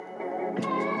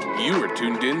You are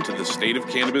tuned in to the State of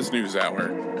Cannabis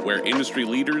NewsHour, where industry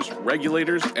leaders,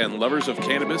 regulators, and lovers of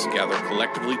cannabis gather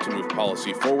collectively to move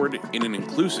policy forward in an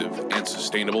inclusive and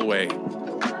sustainable way.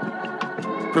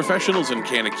 Professionals and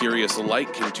canna-curious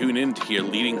alike can tune in to hear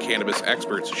leading cannabis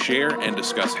experts share and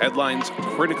discuss headlines,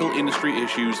 critical industry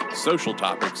issues, social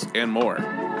topics, and more.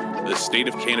 The State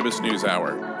of Cannabis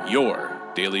NewsHour, your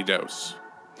daily dose.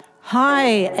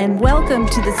 Hi, and welcome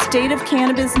to the State of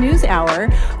Cannabis News Hour,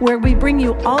 where we bring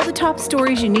you all the top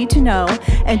stories you need to know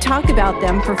and talk about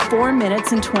them for 4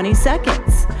 minutes and 20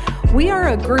 seconds. We are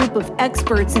a group of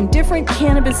experts in different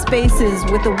cannabis spaces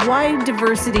with a wide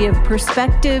diversity of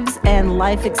perspectives and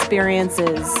life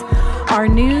experiences. Our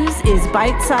news is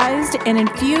bite-sized and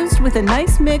infused with a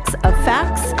nice mix of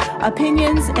facts,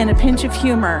 opinions, and a pinch of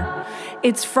humor.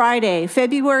 It's Friday,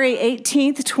 February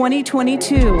 18th,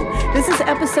 2022. This is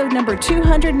episode number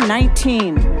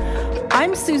 219.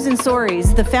 I'm Susan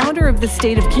Soares, the founder of the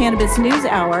State of Cannabis News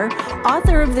Hour,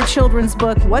 author of the children's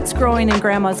book, What's Growing in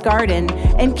Grandma's Garden,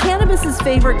 and cannabis's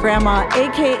favorite grandma,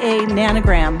 aka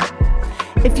Nanogram.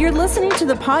 If you're listening to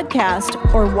the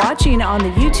podcast or watching on the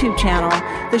YouTube channel,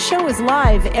 the show is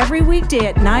live every weekday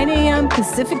at 9 a.m.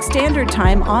 Pacific Standard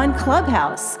Time on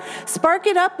Clubhouse. Spark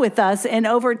it up with us and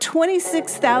over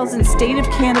 26,000 State of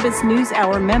Cannabis News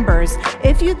Hour members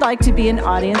if you'd like to be an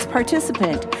audience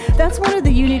participant. That's one of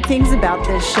the unique things about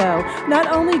this show. Not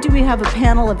only do we have a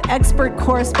panel of expert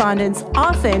correspondents,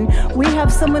 often we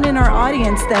have someone in our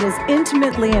audience that is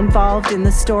intimately involved in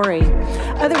the story.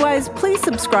 Otherwise, please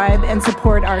subscribe and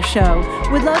support our show.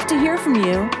 We'd love to hear from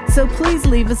you, so please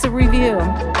leave us a review.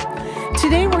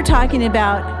 Today we're talking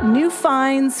about new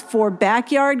fines for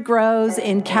backyard grows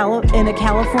in a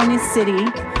California city,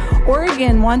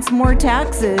 Oregon wants more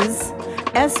taxes,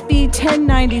 SB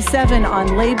 1097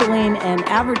 on labeling and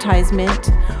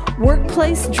advertisement,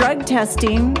 workplace drug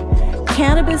testing,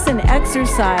 cannabis and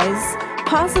exercise,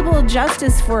 possible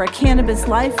justice for a cannabis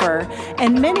lifer,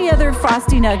 and many other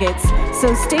frosty nuggets.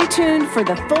 So stay tuned for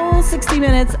the full 60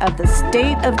 minutes of the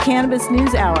State of Cannabis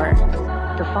News Hour.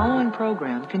 The following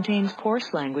program contains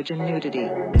coarse language and nudity.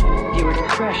 Viewer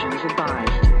discretion is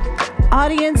advised.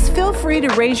 Audience, feel free to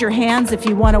raise your hands if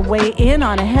you want to weigh in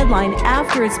on a headline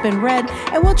after it's been read,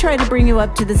 and we'll try to bring you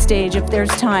up to the stage if there's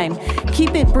time.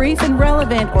 Keep it brief and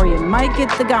relevant, or you might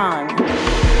get the gong.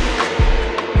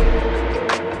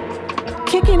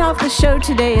 Kicking off the show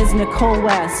today is Nicole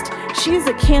West. She is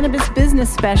a cannabis business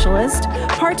specialist,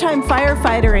 part-time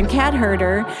firefighter and cat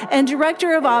herder, and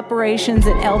director of operations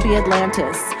at LB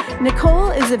Atlantis.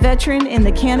 Nicole is a veteran in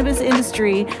the cannabis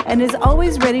industry and is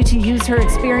always ready to use her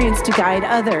experience to guide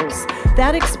others.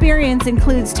 That experience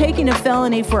includes taking a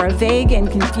felony for a vague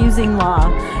and confusing law.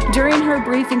 During her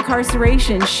brief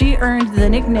incarceration, she earned the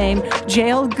nickname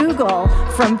Jail Google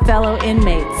from fellow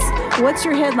inmates. What's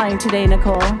your headline today,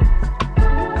 Nicole?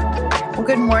 Well,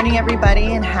 good morning,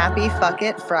 everybody, and happy Fuck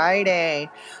It Friday.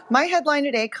 My headline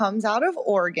today comes out of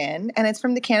Oregon, and it's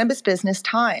from the Cannabis Business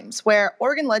Times, where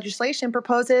Oregon legislation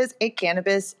proposes a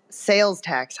cannabis sales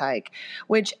tax hike,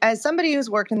 which, as somebody who's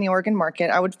worked in the Oregon market,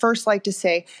 I would first like to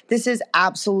say this is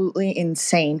absolutely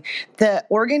insane. The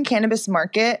Oregon cannabis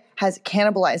market has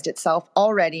cannibalized itself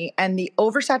already, and the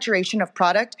oversaturation of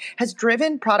product has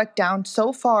driven product down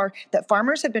so far that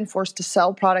farmers have been forced to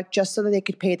sell product just so that they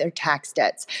could pay their tax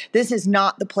debts. This is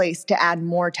not the place to add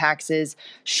more taxes.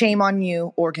 Shame on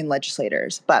you, Oregon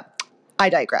legislators. But I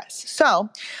digress. So,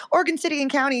 Oregon City and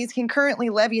counties can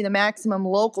currently levy the maximum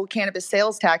local cannabis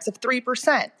sales tax of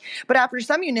 3%. But after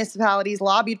some municipalities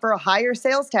lobbied for a higher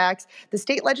sales tax, the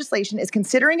state legislation is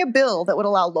considering a bill that would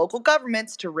allow local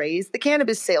governments to raise the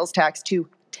cannabis sales tax to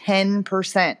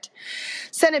 10%.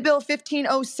 Senate Bill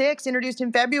 1506, introduced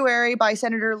in February by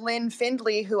Senator Lynn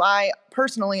Findley, who I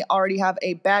personally already have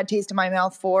a bad taste in my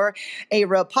mouth for, a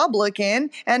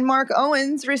Republican, and Mark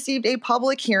Owens received a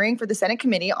public hearing for the Senate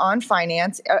Committee on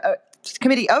Finance,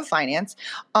 Committee of Finance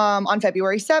on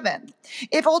February 7th.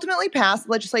 If ultimately passed,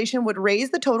 legislation would raise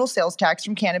the total sales tax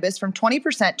from cannabis from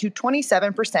 20% to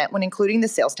 27% when including the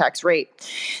sales tax rate.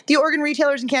 The Oregon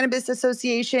Retailers and Cannabis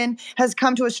Association has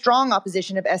come to a strong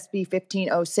opposition of SB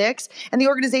 1506, and the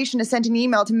organization has sent an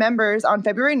email to members on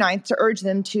February 9th to urge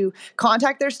them to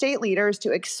contact their state leaders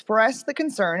to express the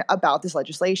concern about this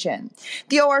legislation.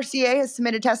 The ORCA has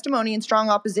submitted testimony in strong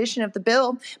opposition of the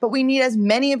bill, but we need as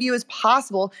many of you as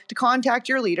possible to contact contact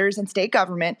your leaders and state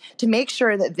government to make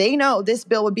sure that they know this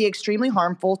bill would be extremely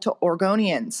harmful to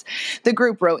Oregonians, the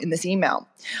group wrote in this email.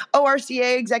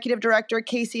 ORCA Executive Director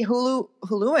Casey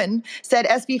Huluan said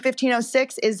SB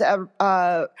 1506 is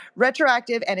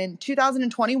retroactive, and in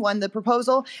 2021, the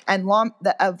proposal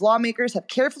of lawmakers have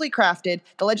carefully crafted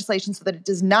the legislation so that it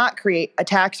does not create a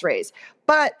tax raise,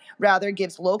 but rather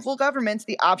gives local governments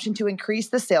the option to increase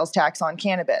the sales tax on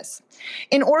cannabis.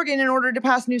 In Oregon, in order to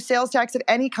pass new sales tax of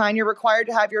any kind, you're required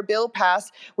to have your bill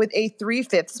passed with a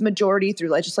 3/5 majority through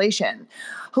legislation.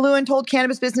 Huluan told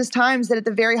Cannabis Business Times that at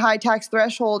the very high tax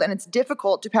threshold, and it's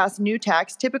difficult to pass new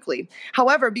tax typically.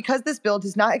 However, because this bill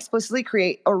does not explicitly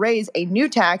create or raise a new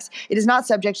tax, it is not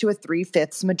subject to a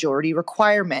 3/5 majority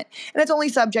requirement. And it's only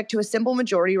subject to a simple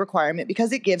majority requirement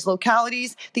because it gives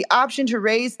localities the option to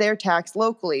raise their tax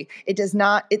locally. It does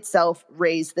not itself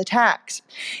raise the tax.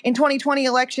 In 2020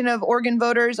 election of Oregon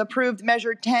voters approved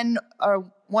Measure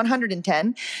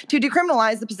 110 to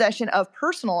decriminalize the possession of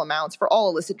personal amounts for all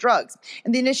illicit drugs.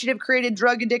 And the initiative created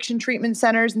drug addiction treatment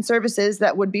centers and services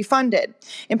that would be funded,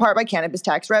 in part by cannabis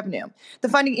tax revenue. The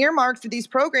funding earmarked for these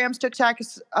programs took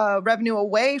tax revenue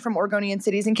away from Oregonian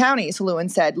cities and counties, Huluan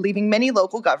said, leaving many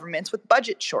local governments with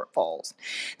budget shortfalls.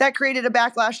 That created a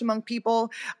backlash among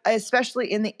people, especially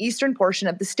in the eastern portion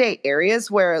of the state, areas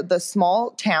where the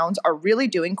small towns are really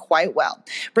doing quite well,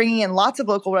 bringing in lots of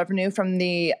local revenue from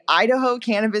the Idaho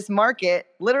cannabis market,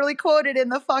 literally quoted in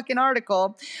the fucking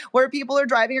article, where people are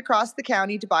driving across the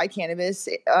county to buy cannabis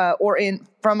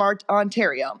from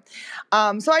Ontario.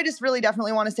 So I just really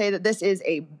definitely want to say that this is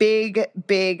a big,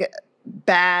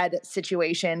 bad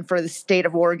situation for the state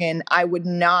of Oregon. I would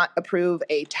not approve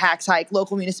a tax hike.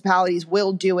 Local municipalities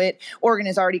will do it. Oregon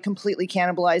has already completely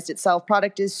cannibalized itself.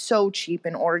 Product is so cheap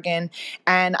in Oregon,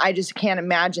 and I just can't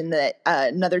imagine that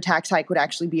another tax hike would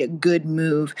actually be a good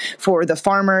move for the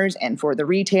farmers and for the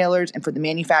retailers and for the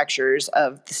manufacturers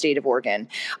of the state of Oregon.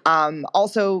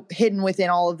 Also hidden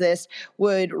within all of this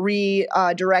would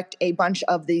redirect a bunch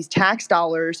of these tax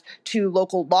dollars to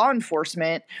local law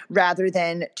enforcement rather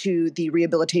than to the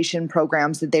rehabilitation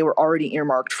programs that they were already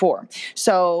earmarked for.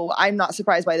 So I'm not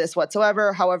surprised by this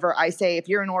whatsoever. However, I say if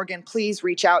you're in Oregon, please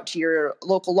reach out to your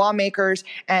local lawmakers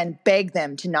and beg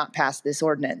them to not pass this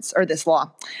ordinance or this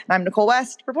law. And I'm Nicole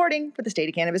West reporting for the State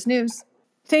of Cannabis News.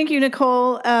 Thank you,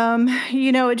 Nicole.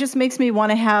 It just makes me want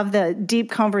to have the deep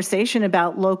conversation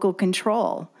about local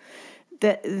control.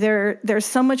 There's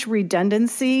so much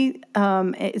redundancy.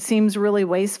 It seems really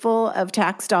wasteful of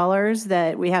tax dollars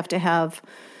that we have to have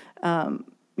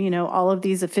all of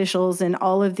these officials in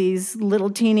all of these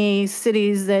little teeny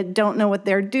cities that don't know what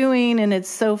they're doing, and it's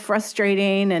so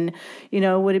frustrating. And,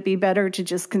 would it be better to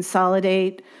just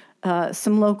consolidate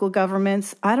some local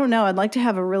governments? I don't know. I'd like to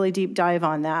have a really deep dive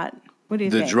on that. What do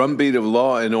you think? The drumbeat of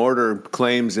law and order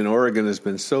claims in Oregon has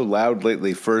been so loud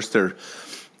lately. First, they're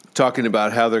talking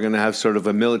about how they're going to have sort of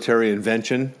a military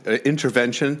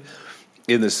intervention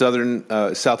in the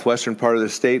southwestern part of the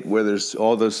state where there's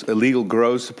all those illegal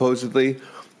grows, supposedly.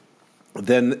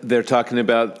 Then they're talking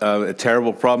about a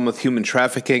terrible problem with human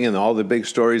trafficking and all the big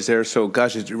stories there. So,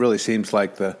 gosh, it really seems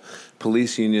like the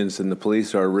police unions and the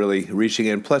police are really reaching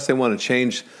in. Plus, they want to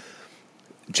change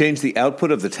the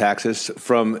output of the taxes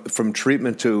from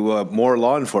treatment to more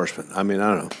law enforcement. I mean,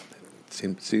 I don't know.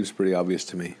 It seems pretty obvious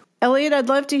to me. Elliot, I'd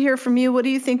love to hear from you. What do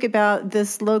you think about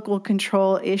this local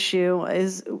control issue?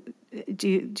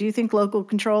 Do you think local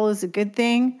control is a good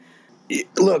thing?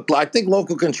 Look, I think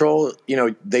local control,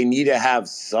 they need to have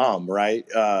some, right?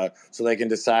 So they can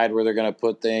decide where they're going to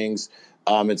put things,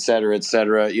 et cetera, et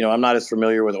cetera. I'm not as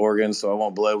familiar with Oregon, so I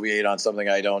won't bloviate on something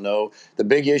I don't know. The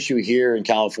big issue here in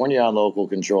California on local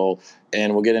control,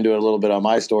 and we'll get into it a little bit on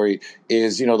my story,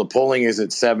 is, the polling is at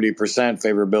 70%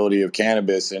 favorability of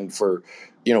cannabis. And for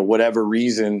whatever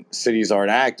reason, cities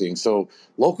aren't acting. So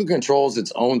local control is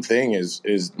its own thing,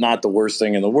 is not the worst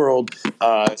thing in the world,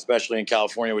 especially in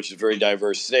California, which is a very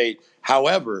diverse state.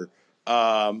 However,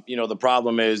 the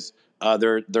problem is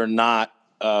they're not,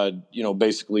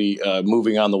 basically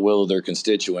moving on the will of their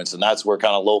constituents. And that's where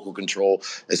kind of local control,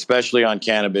 especially on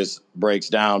cannabis, breaks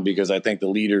down, because I think the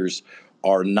leaders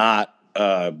are not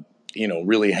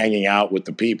really hanging out with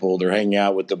the people. They're hanging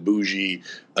out with the bougie,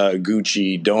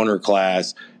 Gucci donor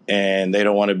class, and they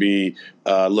don't want to be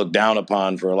looked down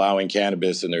upon for allowing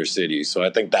cannabis in their cities. So I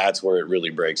think that's where it really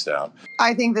breaks down.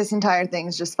 I think this entire thing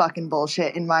is just fucking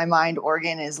bullshit. In my mind,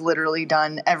 Oregon has literally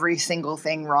done every single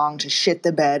thing wrong to shit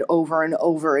the bed over and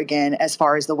over again as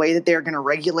far as the way that they're going to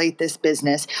regulate this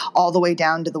business, all the way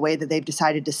down to the way that they've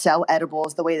decided to sell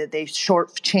edibles, the way that they've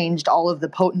shortchanged all of the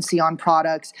potency on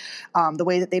products, the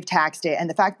way that they've taxed it. And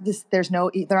the fact that they're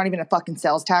not even a fucking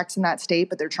sales tax in that state,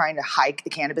 but they're trying to hike the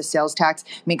cannabis sales tax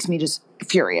makes me just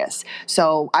furious.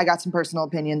 So I got some personal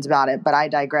opinions about it, but I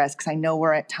digress because I know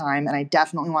we're at time and I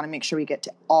definitely want to make sure we get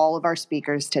to all of our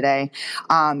speakers today.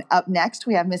 Up next,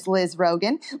 we have Miss Liz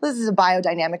Rogan. Liz is a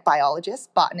biodynamic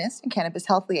biologist, botanist, and cannabis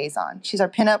health liaison. She's our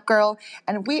pinup girl,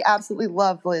 and we absolutely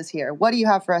love Liz here. What do you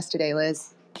have for us today,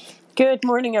 Liz? Good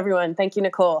morning, everyone. Thank you,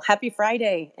 Nicole. Happy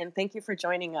Friday, and thank you for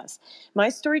joining us. My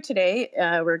story today,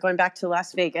 we're going back to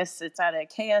Las Vegas. It's at a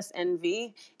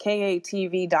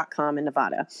KSNV.com in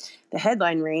Nevada. The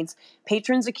headline reads,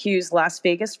 Patrons accuse Las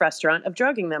Vegas restaurant of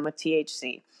drugging them with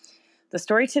THC. The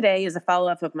story today is a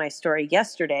follow-up of my story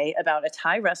yesterday about a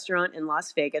Thai restaurant in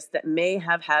Las Vegas that may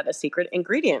have had a secret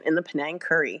ingredient in the Penang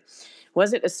curry.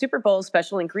 Was it a Super Bowl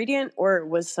special ingredient, or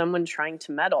was someone trying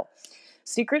to meddle?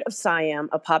 Secret of Siam,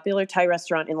 a popular Thai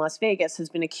restaurant in Las Vegas, has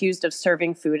been accused of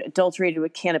serving food adulterated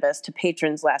with cannabis to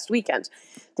patrons last weekend.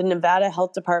 The Nevada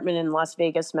Health Department and Las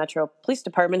Vegas Metro Police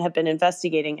Department have been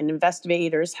investigating, and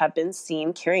investigators have been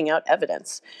seen carrying out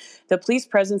evidence. The police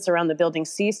presence around the building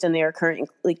ceased, and they are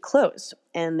currently closed,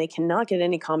 and they cannot get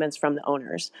any comments from the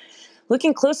owners.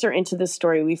 Looking closer into this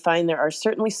story, we find there are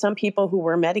certainly some people who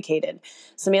were medicated.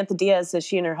 Samantha Diaz says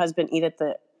she and her husband eat at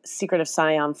the Secret of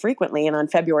Siam frequently, and on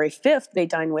February 5th, they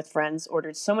dined with friends,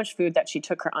 ordered so much food that she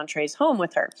took her entrees home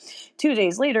with her. 2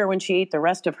 days later, when she ate the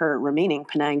rest of her remaining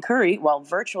Penang curry while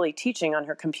virtually teaching on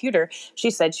her computer, she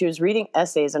said she was reading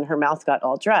essays and her mouth got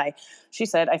all dry. She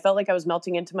said, I felt like I was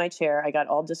melting into my chair. I got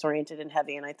all disoriented and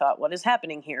heavy, and I thought, what is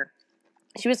happening here?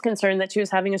 She was concerned that she was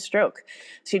having a stroke.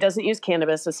 She doesn't use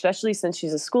cannabis, especially since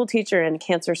she's a school teacher and a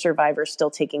cancer survivor still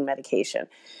taking medication.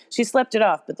 She slept it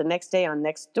off, but the next day on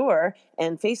Nextdoor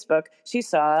and Facebook, she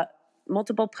saw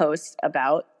multiple posts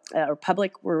about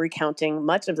public were recounting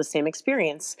much of the same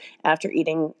experience after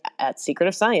eating at Secret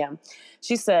of Siam.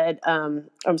 She said,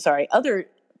 other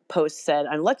post said,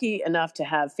 I'm lucky enough to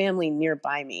have family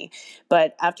nearby me,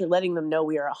 but after letting them know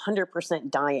we are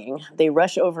 100% dying, they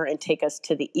rush over and take us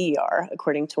to the ER,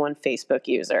 according to one Facebook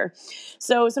user.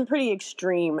 So some pretty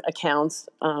extreme accounts,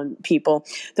 people.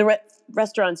 The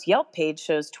restaurant's Yelp page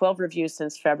shows 12 reviews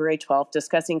since February 12th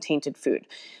discussing tainted food.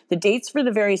 The dates for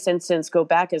the various incidents go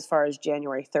back as far as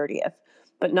January 30th,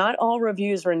 but not all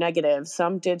reviews were negative.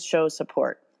 Some did show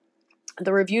support.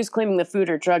 The reviews claiming the food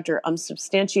or drugged are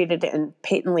unsubstantiated and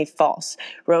patently false,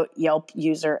 wrote Yelp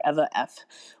user Eva F.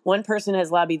 One person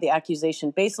has lobbied the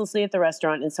accusation baselessly at the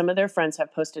restaurant, and some of their friends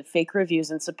have posted fake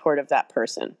reviews in support of that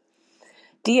person.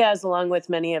 Diaz, along with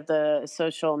many of the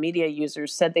social media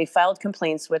users, said they filed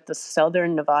complaints with the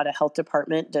Southern Nevada Health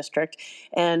Department District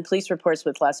and police reports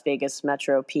with Las Vegas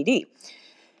Metro PD.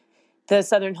 The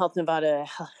Southern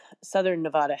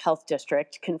Nevada Health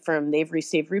District confirmed they've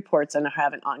received reports and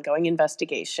have an ongoing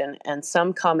investigation. And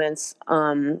some comments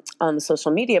on the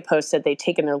social media post said they'd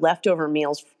taken their leftover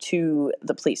meals to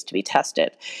the police to be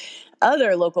tested.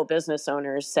 Other local business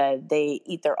owners said they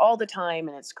eat there all the time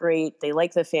and it's great. They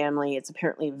like the family. It's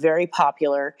apparently very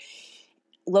popular.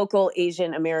 Local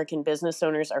Asian American business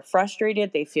owners are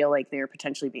frustrated. They feel like they're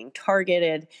potentially being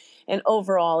targeted. And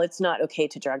overall, it's not okay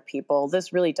to drug people.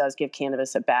 This really does give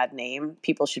cannabis a bad name.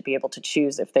 People should be able to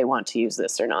choose if they want to use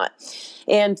this or not.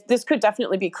 And this could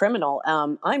definitely be criminal.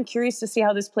 I'm curious to see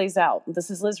how this plays out. This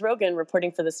is Liz Rogan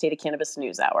reporting for the State of Cannabis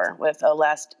NewsHour with a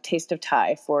last taste of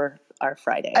Thai for our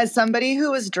Friday. As somebody who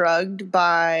was drugged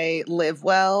by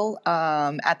LiveWell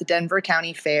at the Denver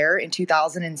County Fair in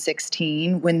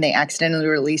 2016 when they accidentally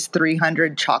released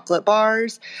 300 chocolate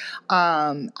bars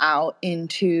out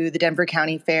into the Denver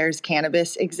County Fair's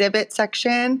cannabis exhibit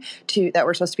section that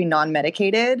were supposed to be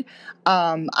non-medicated,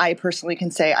 I personally can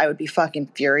say I would be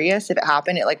fucking furious if it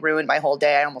happened. It like ruined my whole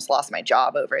day. I almost lost my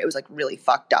job over it. It was like really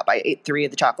fucked up. I ate 3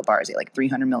 of the chocolate bars. I ate like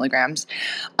 300 milligrams.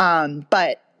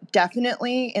 But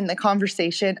definitely in the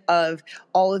conversation of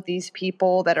all of these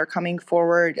people that are coming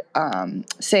forward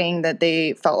saying that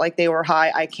they felt like they were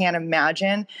high, I can't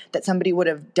imagine that somebody would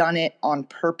have done it on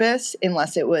purpose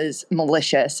unless it was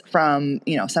malicious from,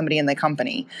 somebody in the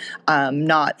company.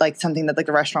 Not like something that like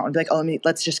the restaurant would be like,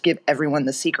 let's just give everyone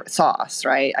the secret sauce,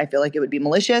 right? I feel like it would be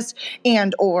malicious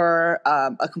and or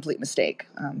a complete mistake.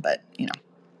 But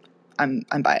I'm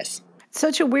biased.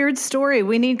 Such a weird story.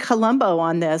 We need Columbo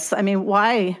on this. I mean,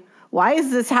 why is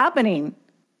this happening?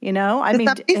 You know, I Did mean,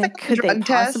 somebody fail the could they drug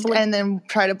test possibly? and then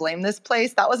try to blame this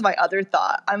place? That was my other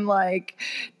thought. I'm like,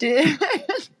 did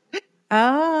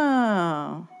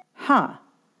Oh, huh.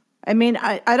 I mean,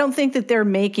 I don't think that they're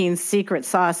making secret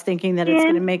sauce thinking that it's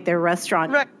going to make their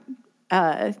restaurant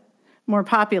Right. more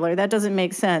popular. That doesn't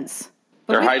make sense.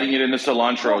 They're hiding it in the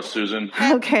cilantro, Susan.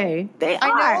 Okay, they I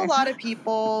know are. a lot of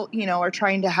people, are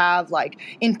trying to have like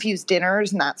infused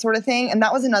dinners and that sort of thing. And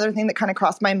that was another thing that kind of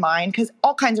crossed my mind because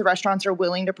all kinds of restaurants are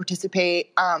willing to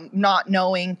participate, not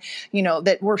knowing,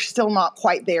 that we're still not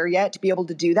quite there yet to be able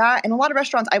to do that. And a lot of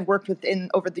restaurants I've worked with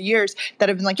over the years that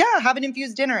have been like, yeah, have an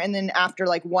infused dinner. And then after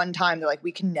like one time, they're like,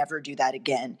 we can never do that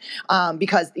again.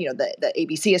 Because, the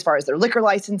ABC, as far as their liquor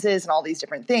licenses and all these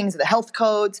different things, the health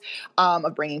codes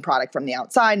of bringing product from the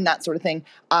outside and that sort of thing.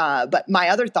 But my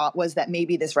other thought was that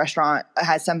maybe this restaurant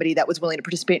has somebody that was willing to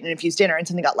participate in an infused dinner and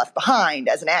something got left behind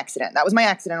as an accident. That was my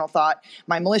accidental thought.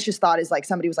 My malicious thought is like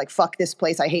somebody was like, fuck this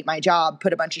place, I hate my job,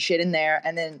 put a bunch of shit in there.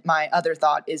 And then my other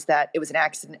thought is that it was an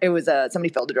accident. It was somebody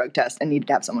failed a drug test and needed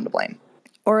to have someone to blame.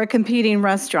 Or a competing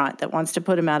restaurant that wants to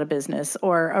put him out of business,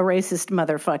 or a racist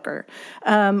motherfucker.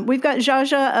 We've got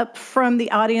Jaja up from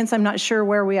the audience. I'm not sure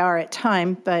where we are at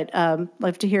time, but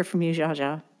love to hear from you,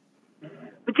 Jaja.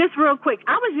 But just real quick,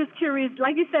 I was just curious.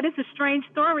 Like you said, it's a strange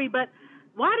story, but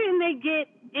why didn't they get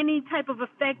any type of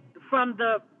effect from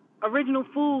the original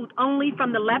food, only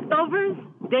from the leftovers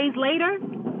days later?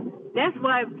 That's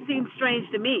what seems strange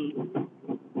to me.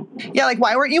 Yeah, like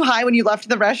why weren't you high when you left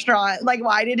the restaurant? Like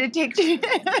why did it take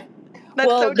That's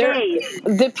so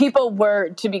the people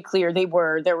were, to be clear, there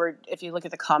were, if you look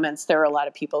at the comments, there were a lot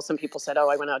of people. Some people said,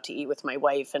 I went out to eat with my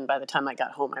wife, and by the time I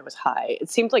got home, I was high. It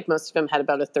seemed like most of them had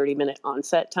about a 30-minute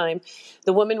onset time.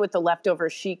 The woman with the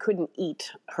leftovers, she couldn't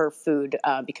eat her food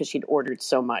because she'd ordered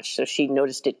so much. So she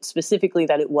noticed it specifically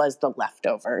that it was the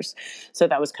leftovers. So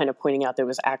that was kind of pointing out there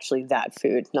was actually that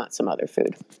food, not some other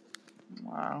food.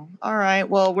 Wow. All right.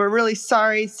 Well, we're really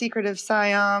sorry, Secretive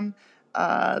Siam,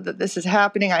 that this is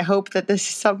happening. I hope that this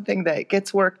is something that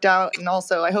gets worked out. And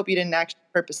also, I hope you didn't actually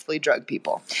purposefully drug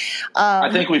people.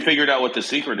 I think we figured out what the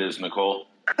secret is, Nicole.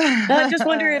 I just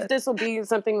wonder if this will be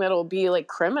something that'll be like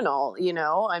criminal,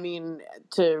 I mean,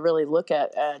 to really look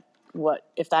at what,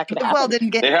 if that could happen. Well, didn't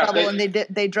get in trouble and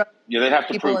they drug Yeah, they'd have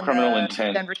to people prove criminal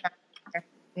intent.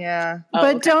 Yeah.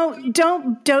 But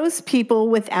don't dose people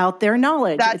without their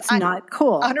knowledge. It's not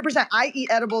cool. 100%. I eat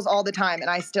edibles all the time, and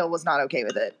I still was not okay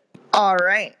with it. All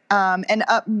right. And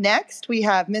up next, we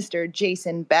have Mr.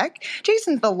 Jason Beck.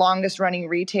 Jason's the longest-running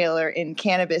retailer in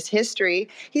cannabis history.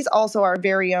 He's also our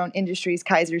very own industry's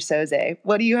Kaiser Soze.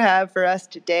 What do you have for us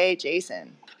today,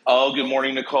 Jason? Oh, good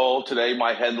morning, Nicole. Today,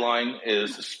 my headline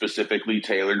is specifically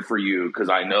tailored for you because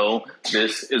I know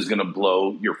this is going to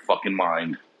blow your fucking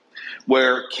mind.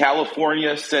 Where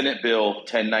California Senate Bill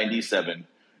 1097,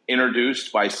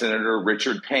 introduced by Senator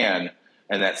Richard Pan,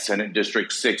 and that's Senate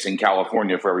District 6 in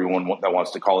California for everyone that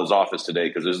wants to call his office today,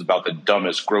 because this is about the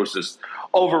dumbest, grossest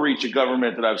overreach of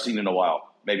government that I've seen in a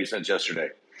while, maybe since yesterday.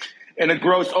 In a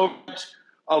gross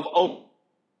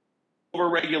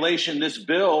overregulation, this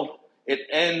bill, it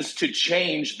ends to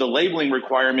change the labeling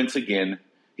requirements again.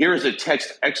 Here is a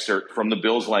text excerpt from the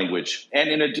bill's language. And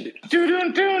in addition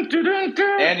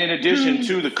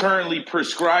to the currently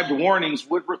prescribed warnings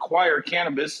would require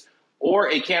cannabis or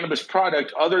a cannabis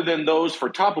product other than those for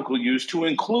topical use to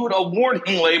include a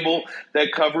warning label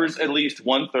that covers at least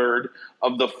 1/3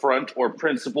 of the front or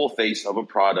principal face of a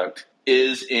product,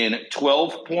 is in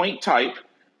 12-point type,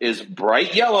 is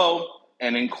bright yellow,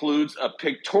 and includes a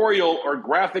pictorial or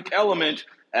graphic element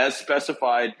as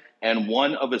specified and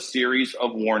one of a series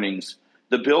of warnings.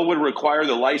 The bill would require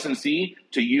the licensee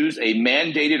to use a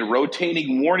mandated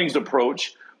rotating warnings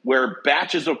approach where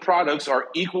batches of products are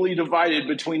equally divided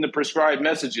between the prescribed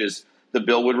messages. The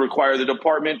bill would require the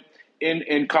department,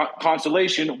 in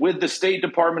consultation with the State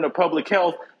Department of Public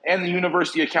Health and the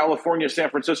University of California,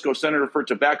 San Francisco Center for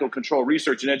Tobacco Control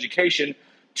Research and Education,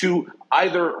 to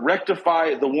either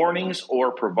rectify the warnings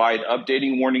or provide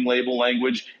updating warning label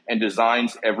language and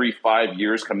designs every 5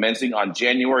 years, commencing on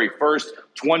January 1st,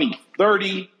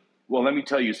 2030. Well, let me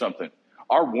tell you something.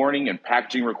 Our warning and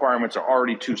packaging requirements are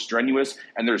already too strenuous,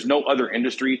 and there's no other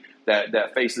industry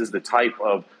that faces the type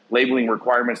of labeling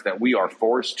requirements that we are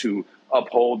forced to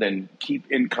uphold and keep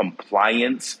in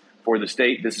compliance for the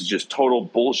state. This is just total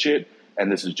bullshit. And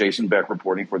this is Jason Beck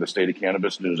reporting for the State of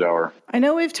Cannabis NewsHour. I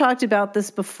know we've talked about this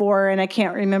before, and I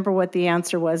can't remember what the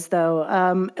answer was,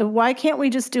 though. Why can't we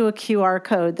just do a QR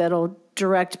code that'll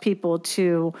direct people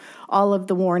to all of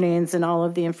the warnings and all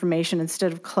of the information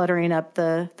instead of cluttering up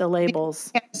the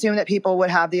labels. You can't assume that people would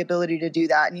have the ability to do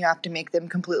that, and you have to make them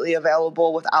completely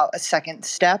available without a second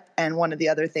step. And one of the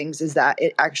other things is that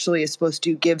it actually is supposed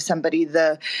to give somebody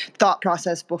the thought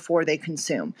process before they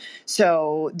consume.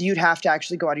 So you'd have to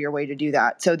actually go out of your way to do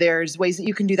that. So there's ways that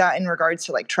you can do that in regards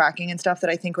to like tracking and stuff that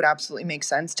I think would absolutely make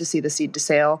sense to see the seed to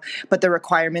sale. But the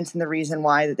requirements and the reason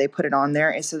why that they put it on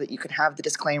there is so that you can have the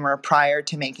disclaimer prior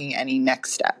to making any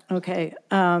next step. Okay.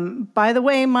 By the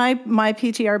way, my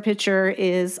PTR picture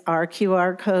is our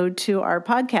QR code to our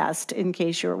podcast, in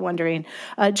case you were wondering.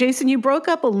 Jason, you broke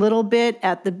up a little bit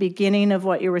at the beginning of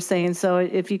what you were saying, so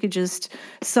if you could just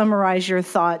summarize your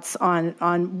thoughts on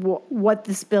what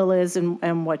this bill is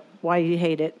and why you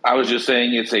hate it. I was just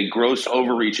saying it's a gross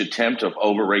overreach attempt of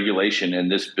overregulation,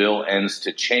 and this bill ends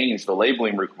to change the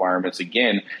labeling requirements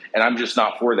again, and I'm just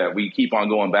not for that. We keep on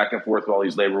going back and forth with all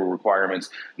these label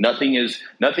requirements. Nothing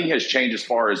has changed as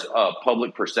far as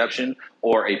public perception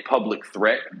or a public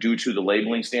threat due to the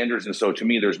labeling standards, and so to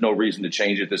me, there's no reason to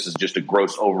change it. This is just a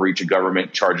gross overreach of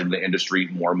government charging the industry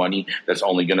more money that's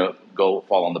only going to go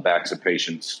fall on the backs of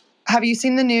patients. Have you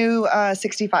seen the new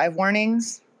 65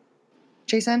 warnings,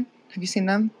 Jason? Have you seen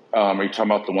them? Are you talking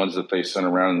about the ones that they sent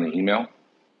around in the email?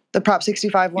 The Prop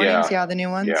 65 warnings? Yeah, the new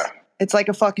ones? Yeah. It's like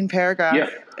a fucking paragraph. Yeah.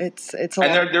 It's a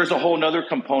and there's a whole other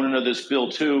component of this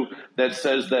bill, too, that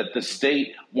says that the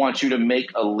state wants you to make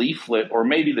a leaflet, or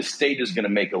maybe the state is going to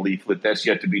make a leaflet. That's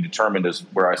yet to be determined, as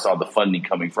where I saw the funding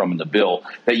coming from in the bill,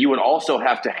 that you would also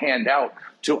have to hand out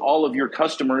to all of your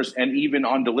customers, and even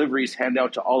on deliveries, hand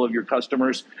out to all of your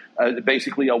customers,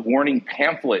 basically a warning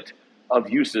pamphlet of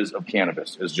uses of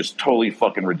cannabis. Is just totally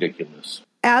fucking ridiculous.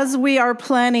 As we are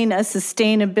planning a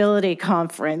sustainability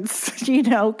conference,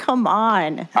 come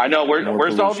on. I know.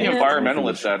 Where's all the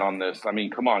environmentalists at on this? I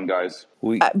mean, come on, guys.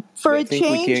 For a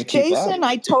change, Jason,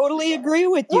 I totally agree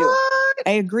with you. What?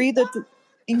 I agree that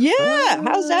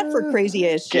how's that for crazy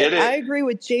ass shit? I agree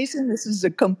with Jason. This is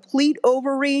a complete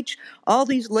overreach. All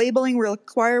these labeling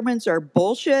requirements are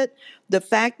bullshit. The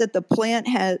fact that the plant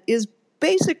is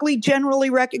basically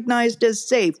generally recognized as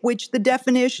safe, which the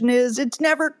definition is it's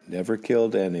never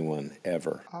killed anyone,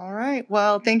 ever. All right.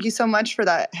 Well, thank you so much for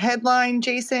that headline,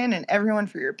 Jason, and everyone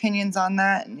for your opinions on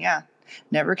that. And yeah,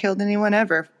 never killed anyone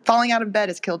ever. Falling out of bed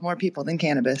has killed more people than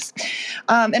cannabis.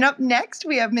 And up next,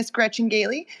 we have Miss Gretchen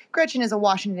Gailey. Gretchen is a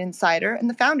Washington insider and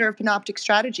the founder of Panoptic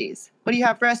Strategies. What do you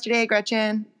have for us today,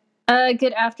 Gretchen?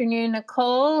 Good afternoon,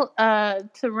 Nicole.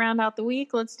 To round out the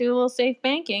week, let's do a little safe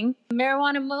banking.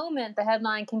 Marijuana moment, the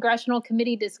headline: Congressional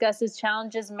Committee discusses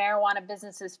challenges marijuana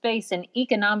businesses face in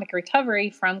economic recovery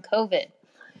from COVID.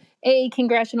 A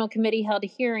congressional committee held a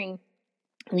hearing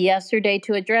yesterday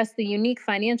to address the unique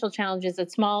financial challenges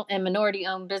that small and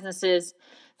minority-owned businesses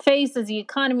face as the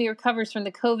economy recovers from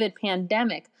the COVID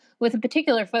pandemic, with a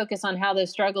particular focus on how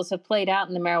those struggles have played out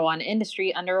in the marijuana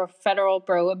industry under a federal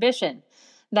prohibition.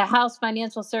 The House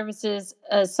Financial Services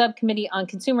Subcommittee on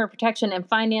Consumer Protection and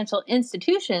Financial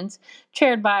Institutions,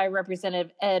 chaired by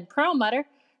Representative Ed Perlmutter,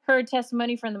 heard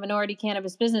testimony from the Minority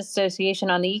Cannabis Business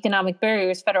Association on the economic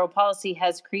barriers federal policy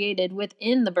has created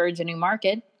within the burgeoning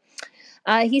market.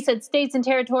 He said states and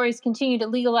territories continue to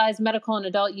legalize medical and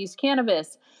adult use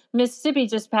cannabis. Mississippi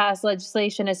just passed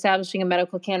legislation establishing a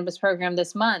medical cannabis program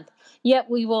this month, yet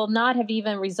we will not have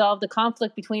even resolved the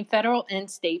conflict between federal and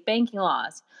state banking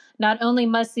laws. Not only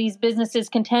must these businesses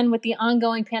contend with the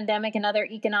ongoing pandemic and other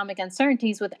economic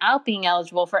uncertainties without being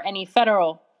eligible for any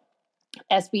federal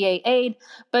SBA aid,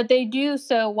 but they do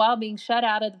so while being shut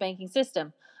out of the banking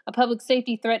system. A public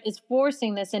safety threat is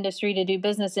forcing this industry to do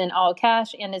business in all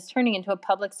cash and is turning into a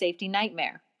public safety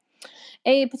nightmare.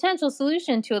 A potential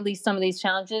solution to at least some of these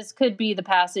challenges could be the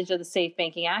passage of the Safe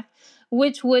Banking Act,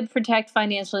 which would protect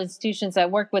financial institutions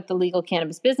that work with the legal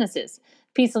cannabis businesses.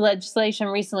 A piece of legislation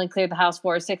recently cleared the House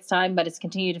for a sixth time, but it's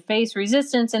continued to face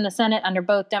resistance in the Senate under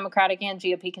both Democratic and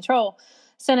GOP control.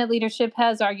 Senate leadership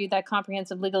has argued that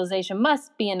comprehensive legalization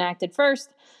must be enacted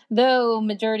first, though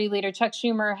Majority Leader Chuck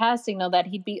Schumer has signaled that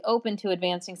he'd be open to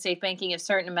advancing safe banking if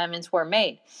certain amendments were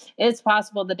made. It's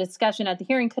possible the discussion at the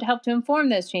hearing could help to inform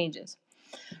those changes.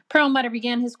 Perlmutter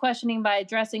began his questioning by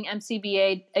addressing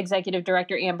MCBA Executive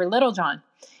Director Amber Littlejohn.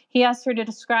 He asked her to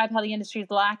describe how the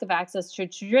industry's lack of access to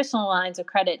traditional lines of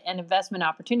credit and investment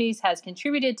opportunities has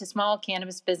contributed to small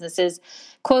cannabis businesses,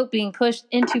 quote, being pushed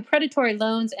into predatory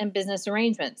loans and business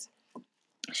arrangements.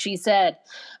 She said,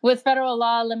 with federal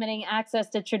law limiting access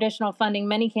to traditional funding,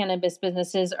 many cannabis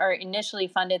businesses are initially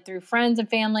funded through friends and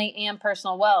family and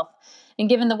personal wealth. And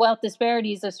given the wealth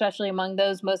disparities, especially among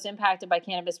those most impacted by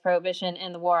cannabis prohibition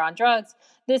and the war on drugs,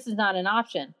 this is not an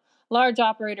option. large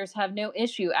operators have no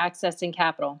issue accessing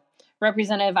capital.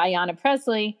 Representative Ayanna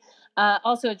Presley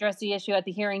also addressed the issue at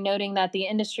the hearing, noting that the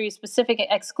industry's specific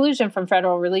exclusion from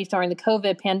federal relief during the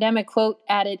COVID pandemic, quote,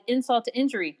 added insult to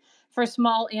injury for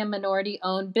small and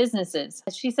minority-owned businesses.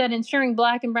 She said ensuring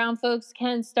Black and brown folks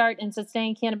can start and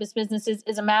sustain cannabis businesses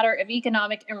is a matter of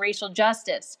economic and racial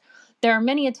justice. There are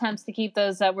many attempts to keep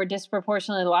those that were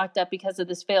disproportionately locked up because of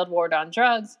this failed war on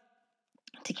drugs,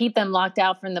 to keep them locked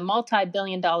out from the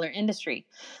multi-billion-dollar industry.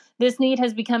 This need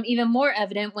has become even more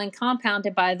evident when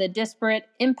compounded by the disparate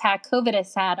impact COVID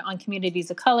has had on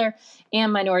communities of color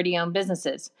and minority-owned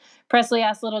businesses. Presley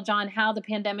asked Littlejohn how the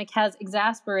pandemic has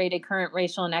exacerbated current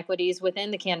racial inequities within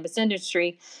the cannabis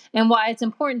industry and why it's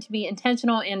important to be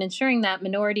intentional in ensuring that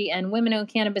minority and women-owned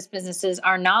cannabis businesses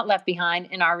are not left behind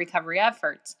in our recovery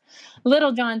efforts.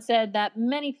 Littlejohn said that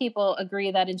many people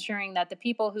agree that ensuring that the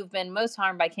people who've been most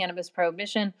harmed by cannabis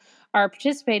prohibition are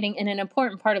participating in an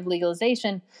important part of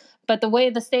legalization, but the way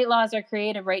the state laws are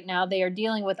created right now, they are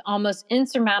dealing with almost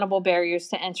insurmountable barriers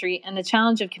to entry and the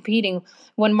challenge of competing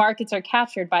when markets are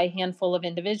captured by a handful of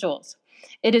individuals.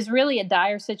 It is really a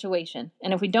dire situation,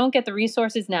 and if we don't get the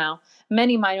resources now,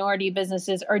 many minority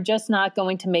businesses are just not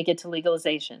going to make it to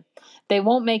legalization. They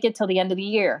won't make it till the end of the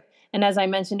year. And as I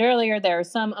mentioned earlier, there are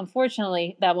some,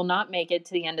 unfortunately, that will not make it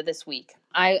to the end of this week.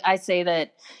 I say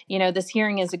that, this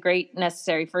hearing is a great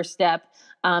necessary first step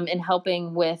in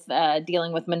helping with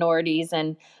dealing with minorities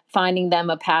and finding them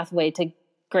a pathway to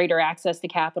greater access to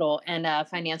capital and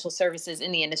financial services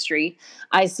in the industry.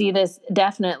 I see this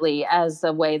definitely as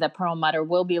a way that Perlmutter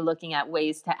will be looking at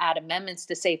ways to add amendments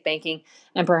to safe banking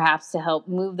and perhaps to help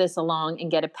move this along and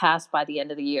get it passed by the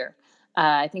end of the year.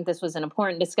 I think this was an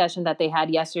important discussion that they had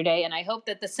yesterday, and I hope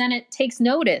that the Senate takes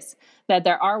notice that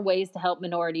there are ways to help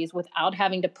minorities without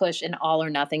having to push an all or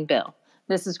nothing bill.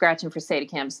 This is Gretchen for State of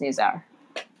Cannabis NewsHour.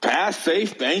 Pass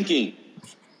safe banking.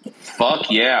 Fuck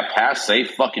yeah, pass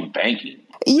safe fucking banking.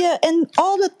 Yeah, and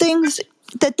all the things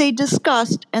that they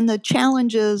discussed and the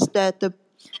challenges that the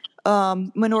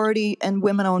minority and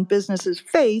women-owned businesses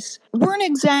face weren't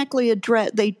exactly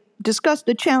addressed. They discussed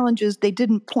the challenges. They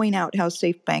didn't point out how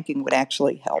safe banking would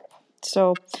actually help.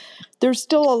 So there's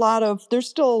still a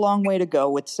long way to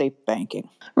go with safe banking.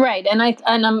 Right,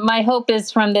 and my hope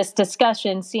is from this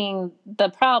discussion, seeing the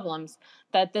problems,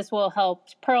 that this will help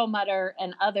Perlmutter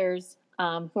and others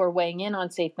who are weighing in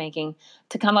on safe banking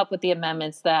to come up with the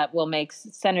amendments that will make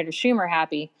Senator Schumer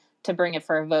happy to bring it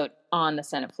for a vote on the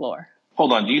Senate floor.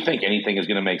 Hold on, do you think anything is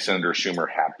going to make Senator Schumer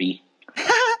happy?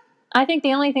 I think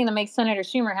the only thing that makes Senator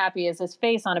Schumer happy is his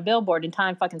face on a billboard in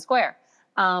Times fucking Square.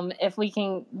 If we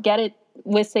can get it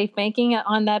with safe banking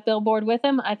on that billboard with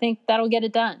him, I think that'll get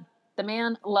it done. The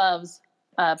man loves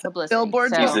publicity.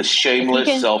 Billboards. So He's a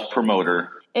shameless self-promoter.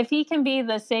 If he can be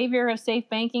the savior of safe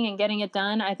banking and getting it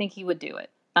done, I think he would do it.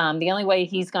 The only way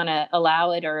he's going to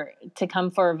allow it or to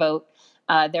come for a vote,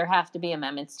 there have to be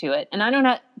amendments to it.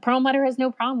 And Perlmutter has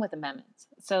no problem with amendments.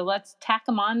 So let's tack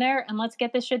them on there and let's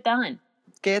get this shit done.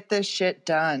 Get this shit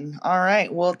done. All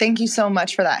right. Well, thank you so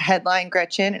much for that headline,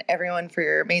 Gretchen, and everyone for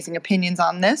your amazing opinions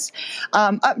on this.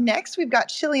 Up next, we've got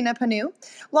Shalina Panu,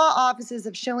 law offices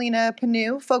of Shalina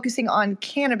Panu, focusing on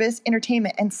cannabis,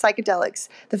 entertainment, and psychedelics.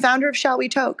 The founder of Shall We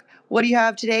Toke. What do you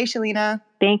have today, Shalina?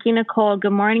 Thank you, Nicole.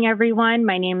 Good morning, everyone.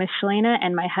 My name is Shalina,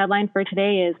 and my headline for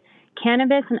today is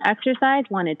Cannabis and Exercise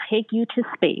Want to Take You to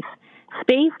Space.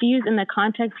 Space, used in the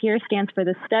context here, stands for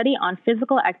the study on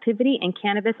physical activity and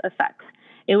cannabis effects.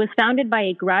 It was founded by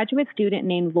a graduate student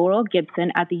named Laurel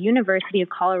Gibson at the University of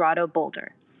Colorado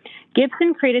Boulder.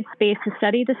 Gibson created Space to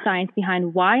study the science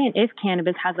behind why and if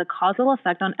cannabis has a causal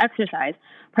effect on exercise,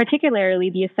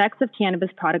 particularly the effects of cannabis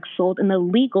products sold in the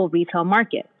legal retail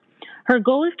market. Her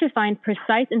goal is to find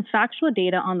precise and factual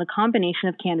data on the combination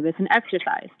of cannabis and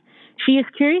exercise. She is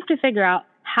curious to figure out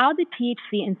how the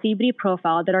THC and CBD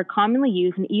profile that are commonly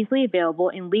used and easily available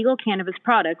in legal cannabis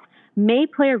products may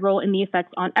play a role in the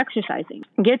effects on exercising.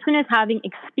 Gibson is having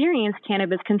experienced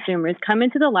cannabis consumers come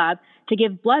into the lab to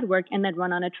give blood work and then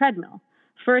run on a treadmill,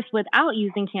 first without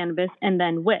using cannabis and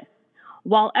then with.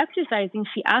 While exercising,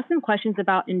 she asked them questions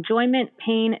about enjoyment,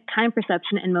 pain, time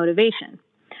perception, and motivation.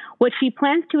 What she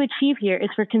plans to achieve here is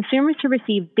for consumers to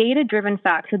receive data-driven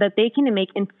facts so that they can make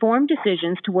informed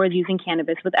decisions towards using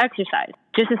cannabis with exercise.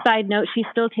 Just a side note, she's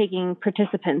still taking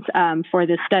participants for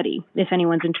this study, if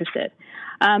anyone's interested.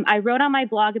 I wrote on my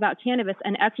blog about cannabis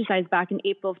and exercise back in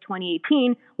April of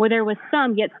 2018, where there was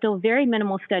some, yet still very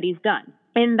minimal studies done.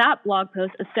 In that blog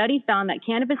post, a study found that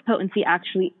cannabis potency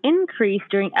actually increased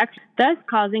during exercise, thus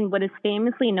causing what is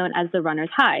famously known as the runner's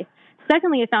high.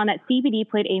 Secondly, it found that CBD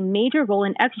played a major role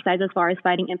in exercise as far as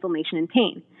fighting inflammation and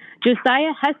pain.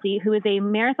 Josiah Hesse, who is a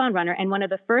marathon runner and one of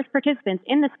the first participants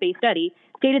in the SPACE study,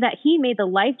 stated that he made the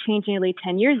life change nearly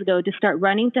 10 years ago to start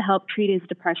running to help treat his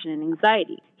depression and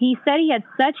anxiety. He said he had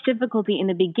such difficulty in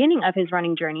the beginning of his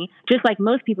running journey, just like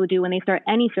most people do when they start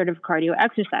any sort of cardio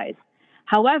exercise.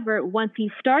 However, once he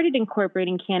started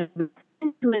incorporating cannabis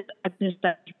into his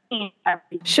exercise routine,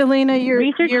 Shalina,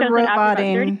 you're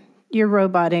roboting. You're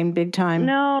roboting big time.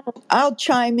 No. I'll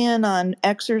chime in on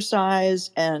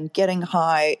exercise and getting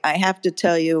high. I have to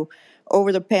tell you,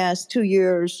 over the past 2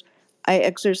 years, I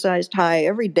exercised high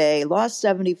every day, lost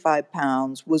 75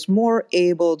 pounds, was more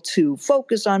able to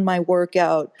focus on my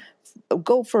workout,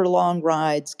 go for long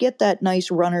rides, get that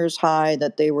nice runner's high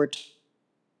that they were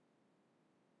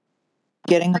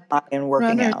getting high and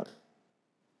working out.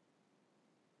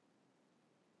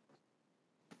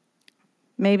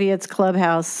 Maybe it's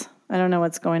Clubhouse. I don't know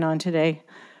what's going on today.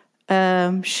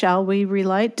 Shall we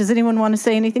relight? Does anyone want to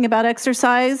say anything about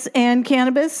exercise and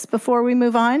cannabis before we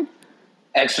move on?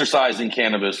 Exercise and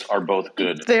cannabis are both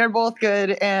good. They're both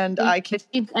good, and I can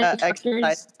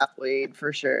exercise without weed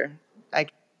for sure.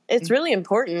 It's really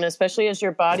important, especially as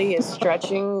your body is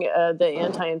stretching the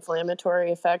anti-inflammatory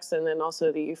effects, and then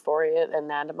also the euphoria and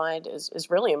anandamide is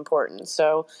really important.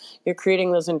 So you're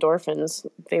creating those endorphins.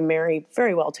 They marry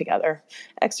very well together.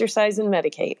 Exercise and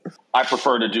medicate. I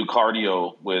prefer to do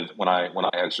cardio when I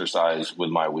exercise with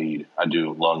my weed. I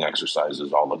do lung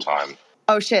exercises all the time.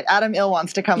 Oh shit, Adam Ill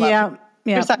wants to come up. Yeah.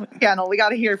 Channel. We got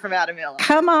to hear from Adam Ill.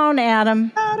 Come on,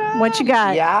 Adam. What you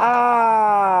got? Yeah.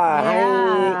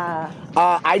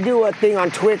 I do a thing on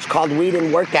Twitch called Weed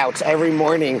and Workouts every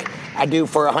morning. I do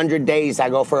for 100 days. I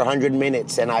go for 100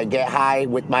 minutes, and I get high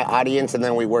with my audience, and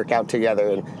then we work out together.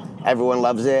 And everyone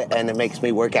loves it, and it makes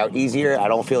me work out easier. I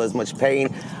don't feel as much pain.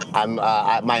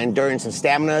 My endurance and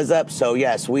stamina is up. So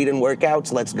yes, Weed and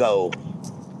Workouts. Let's go.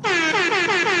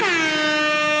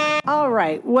 All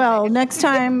right. Well, next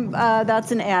time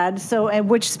that's an ad. So,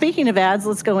 which speaking of ads,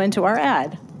 let's go into our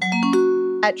ad.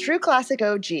 At True Classic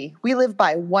OG, we live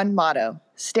by one motto: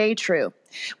 stay true.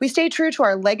 We stay true to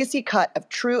our legacy cut of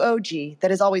True OG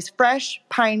that is always fresh,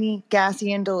 piney,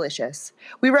 gassy, and delicious.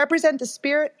 We represent the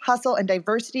spirit, hustle, and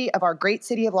diversity of our great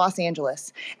city of Los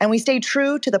Angeles, and we stay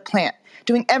true to the plant,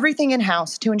 doing everything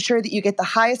in-house to ensure that you get the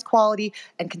highest quality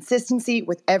and consistency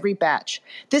with every batch.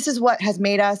 This is what has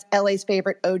made us LA's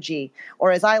favorite OG,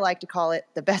 or as I like to call it,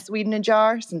 the best weed in a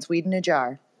jar since weed in a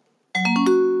jar.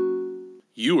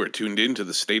 You are tuned in to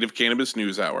the State of Cannabis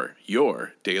News Hour,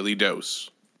 your daily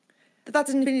dose. The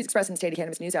thoughts and opinions expressed in the State of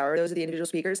Cannabis News Hour are those of the individual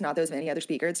speakers, not those of any other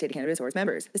speaker at State of Cannabis or its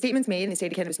members. The statements made in the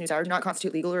State of Cannabis News Hour do not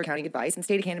constitute legal or accounting advice, and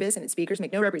State of Cannabis and its speakers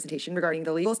make no representation regarding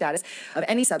the legal status of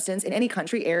any substance in any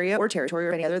country, area, or territory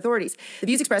or any other authorities. The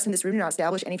views expressed in this room do not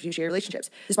establish any fiduciary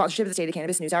relationships. The sponsorship of the State of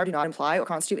Cannabis News Hour do not imply or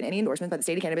constitute any endorsement by the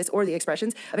State of Cannabis or the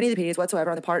expressions of any of the opinions whatsoever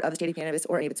on the part of the State of Cannabis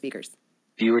or any of its speakers.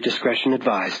 Viewer discretion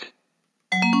advised.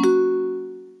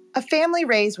 A family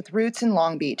raised with roots in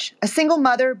Long Beach, a single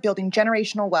mother building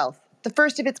generational wealth. The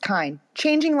first of its kind,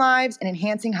 changing lives and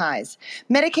enhancing highs.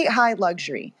 Medicate High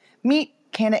Luxury. Meet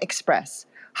Canna Express.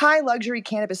 High luxury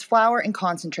cannabis flower and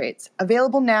concentrates.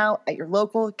 Available now at your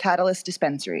local Catalyst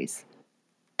dispensaries.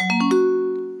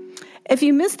 If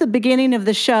you missed the beginning of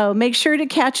the show, make sure to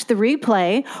catch the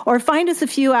replay or find us a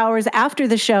few hours after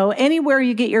the show anywhere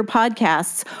you get your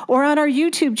podcasts or on our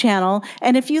YouTube channel.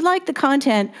 And if you like the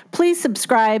content, please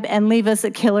subscribe and leave us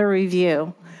a killer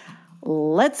review.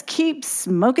 Let's keep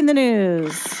smoking the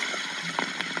news.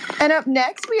 And up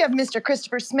next, we have Mr.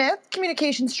 Christopher Smith,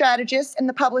 communications strategist and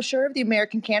the publisher of the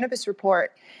American Cannabis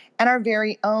Report, and our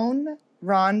very own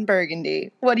Ron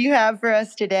Burgundy. What do you have for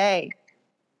us today?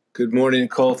 Good morning,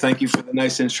 Nicole. Thank you for the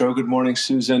nice intro. Good morning,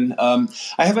 Susan. I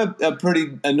have a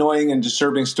pretty annoying and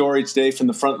disturbing story today from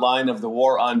the front line of the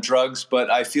war on drugs, but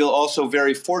I feel also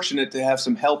very fortunate to have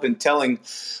some help in telling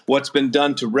what's been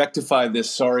done to rectify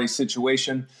this sorry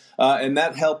situation. And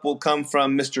that help will come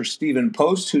from Mr. Stephen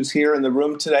Post, who's here in the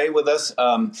room today with us.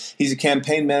 He's a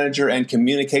campaign manager and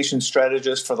communication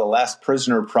strategist for the Last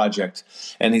Prisoner Project,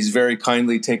 and he's very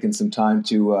kindly taken some time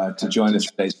to join us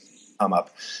today. Come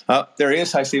up. There he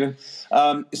is. Hi, Stephen.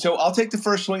 So I'll take the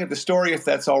first swing at the story, if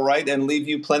that's all right, and leave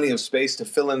you plenty of space to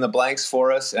fill in the blanks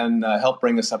for us and help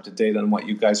bring us up to date on what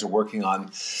you guys are working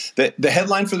on. The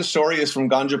headline for the story is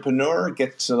from Ganjapreneur.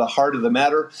 Gets to the heart of the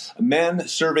matter. A man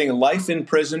serving life in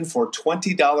prison for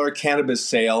 $20 cannabis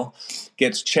sale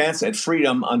gets chance at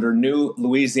freedom under new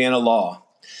Louisiana law.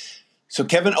 So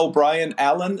Kevin O'Brien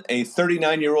Allen, a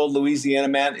 39-year-old Louisiana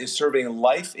man, is serving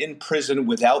life in prison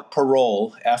without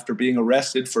parole after being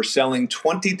arrested for selling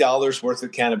 $20 worth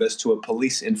of cannabis to a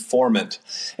police informant.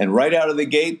 And right out of the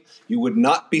gate, you would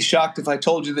not be shocked if I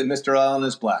told you that Mr. Allen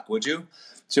is black, would you?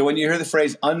 So when you hear the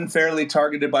phrase unfairly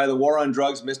targeted by the war on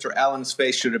drugs, Mr. Allen's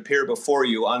face should appear before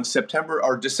you on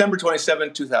December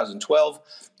 27, 2012,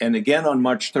 and again on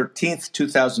March 13th,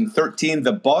 2013.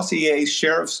 The Bossier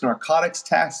Sheriff's Narcotics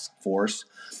Task Force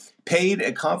paid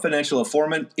a confidential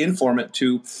informant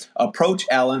to approach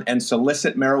Allen and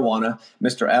solicit marijuana.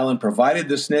 Mr. Allen provided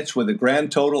the snitch with a grand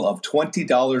total of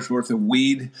 $20 worth of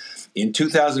weed. In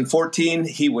 2014,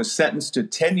 he was sentenced to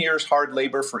 10 years hard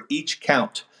labor for each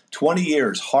count. 20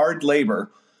 years hard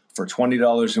labor for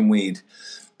 $20 in weed.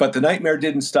 But the nightmare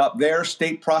didn't stop there.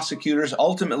 State prosecutors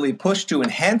ultimately pushed to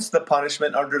enhance the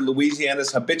punishment under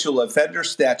Louisiana's habitual offender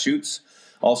statutes,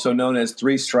 also known as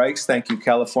 3 strikes. Thank you,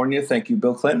 California. Thank you,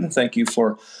 Bill Clinton. Thank you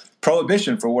for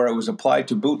prohibition for where it was applied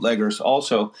to bootleggers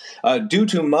also. Due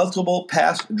to multiple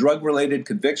past drug-related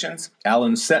convictions,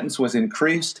 Allen's sentence was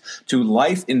increased to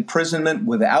life imprisonment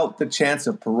without the chance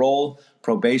of parole,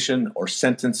 probation, or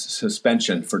sentence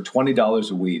suspension for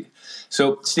 $20 a weed.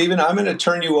 So, Stephen, I'm going to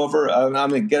turn you over, and I'm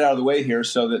going to get out of the way here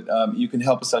so that you can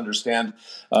help us understand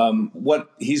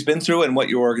what he's been through and what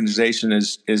your organization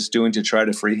is doing to try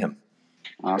to free him.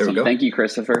 Awesome. Thank you,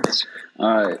 Christopher.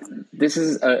 This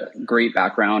is a great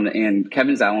background, and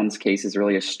Kevin Allen's case is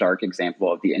really a stark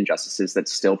example of the injustices that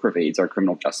still pervades our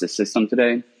criminal justice system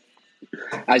today.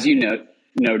 As you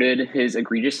noted, his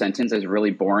egregious sentence is really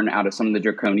born out of some of the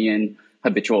draconian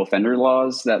habitual offender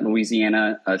laws that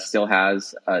Louisiana still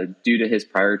has due to his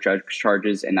prior drug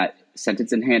charges and that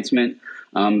sentence enhancement.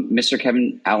 Mr.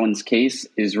 Kevin Allen's case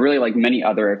is really like many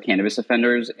other cannabis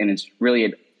offenders, and it's really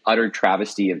an utter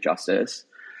travesty of justice.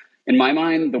 In my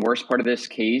mind, the worst part of this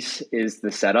case is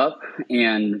the setup,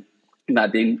 and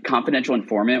that the confidential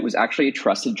informant was actually a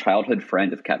trusted childhood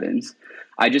friend of Kevin's.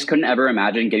 I just couldn't ever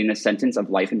imagine getting a sentence of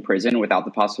life in prison without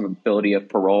the possibility of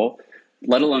parole,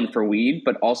 let alone for weed,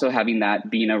 but also having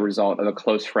that being a result of a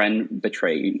close friend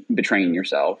betraying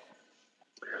yourself.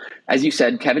 As you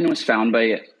said, Kevin was found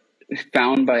guilty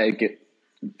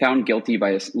by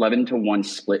a 11-1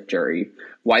 split jury.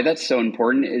 Why that's so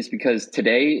important is because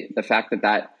today, the fact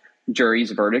that jury's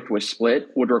verdict was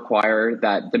split would require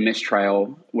that the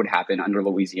mistrial would happen under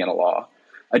Louisiana law.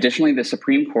 Additionally, the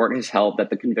Supreme Court has held that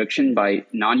the conviction by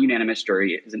non-unanimous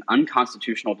jury is an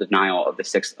unconstitutional denial of the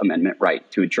Sixth Amendment right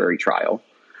to a jury trial.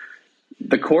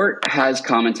 The court has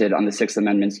commented on the Sixth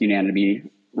Amendment's unanimity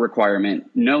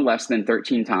requirement no less than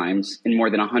 13 times in more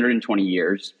than 120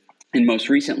 years, and most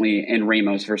recently in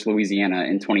Ramos versus Louisiana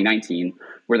in 2019,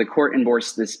 where the court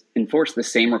enforced the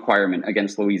same requirement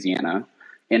against Louisiana.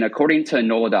 And according to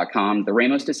NOLA.com, the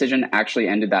Ramos decision actually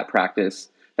ended that practice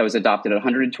that was adopted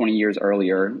 120 years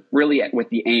earlier, really with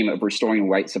the aim of restoring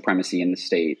white supremacy in the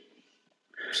state.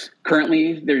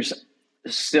 Currently, there's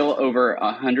still over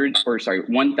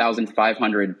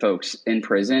 1,500 folks in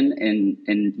prison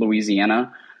in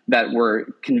Louisiana that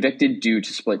were convicted due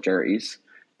to split juries.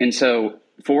 And so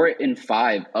 4 in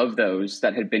 5 of those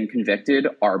that had been convicted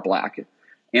are Black.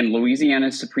 And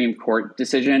Louisiana's Supreme Court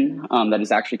decision that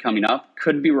is actually coming up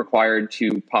could be required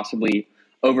to possibly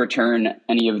overturn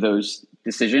any of those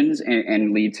decisions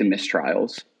and lead to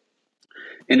mistrials.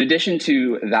 In addition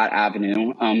to that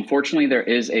avenue, fortunately, there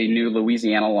is a new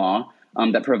Louisiana law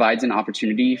that provides an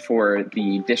opportunity for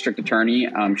the district attorney,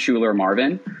 Schuler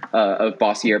Marvin of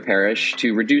Bossier Parish,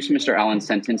 to reduce Mr. Allen's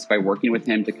sentence by working with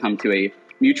him to come to a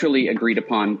mutually agreed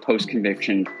upon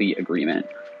post-conviction plea agreement.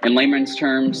 In layman's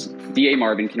terms, DA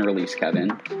Marvin can release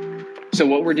Kevin. So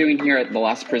what we're doing here at the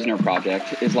Last Prisoner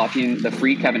Project is launching the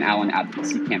Free Kevin Allen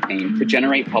advocacy campaign to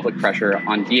generate public pressure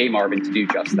on DA Marvin to do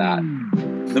just that.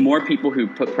 The more people who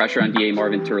put pressure on DA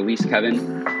Marvin to release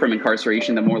Kevin from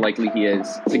incarceration, the more likely he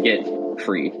is to get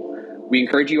free. We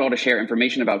encourage you all to share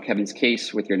information about Kevin's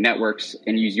case with your networks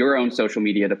and use your own social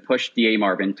media to push DA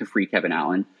Marvin to free Kevin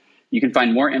Allen. You can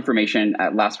find more information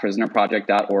at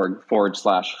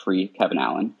lastprisonerproject.org/free Kevin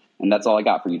Allen. And that's all I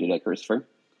got for you today, Christopher.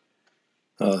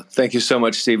 Thank you so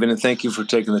much, Stephen, and thank you for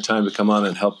taking the time to come on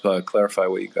and help clarify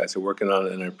what you guys are working on,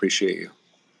 and I appreciate you.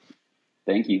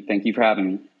 Thank you. Thank you for having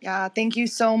me. Yeah, thank you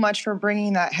so much for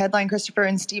bringing that headline, Christopher,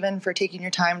 and Stephen, for taking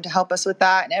your time to help us with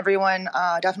that. And everyone,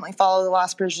 definitely follow the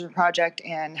Last Prisoner Project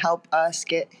and help us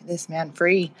get this man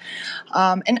free.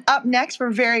 And up next,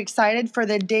 we're very excited for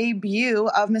the debut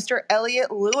of Mr. Elliot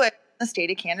Lewis in the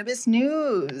State of Cannabis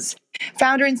News.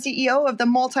 Founder and CEO of the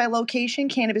multi-location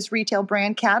cannabis retail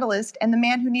brand Catalyst, and the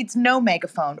man who needs no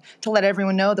megaphone to let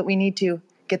everyone know that we need to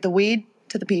get the weed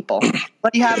to the people.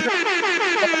 What do you have?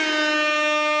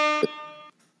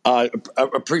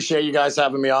 Appreciate you guys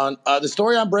having me on. The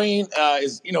story I'm bringing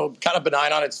is, kind of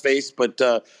benign on its face, but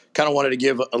kind of wanted to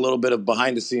give a little bit of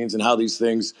behind the scenes and how these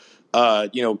things,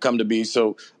 come to be.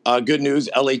 So good news,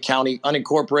 LA County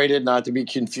unincorporated, not to be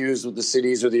confused with the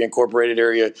cities or the incorporated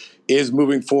area, is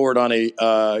moving forward on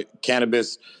a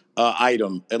cannabis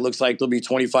item. It looks like there'll be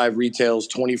 25 retails,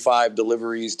 25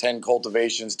 deliveries, 10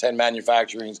 cultivations, 10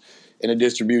 manufacturings, and a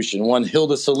distribution. One,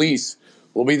 Hilda Solis,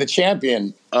 will be the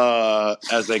champion,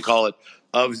 as they call it,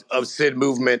 of SID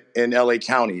movement in LA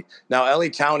County. Now, LA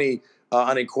County,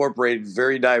 unincorporated,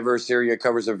 very diverse area,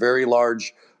 covers a very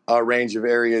large range of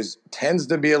areas, tends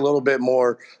to be a little bit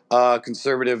more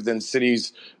conservative than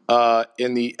cities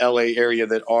in the LA area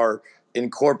that are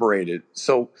incorporated.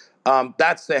 So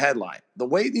that's the headline. The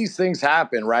way these things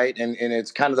happen, right? And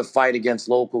it's kind of the fight against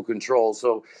local control.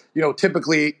 So,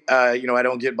 typically, I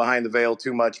don't get behind the veil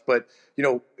too much, but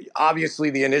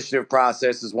obviously the initiative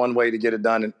process is one way to get it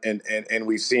done, and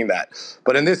we've seen that.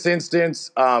 But in this instance,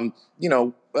 we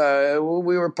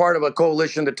were part of a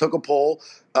coalition that took a poll,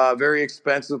 very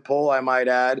expensive poll, I might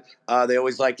add. They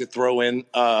always like to throw in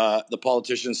the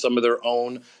politicians some of their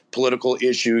own political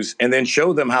issues and then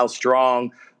show them how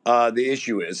strong the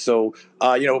issue is. So,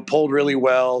 it polled really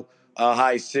well.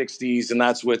 High 60s, and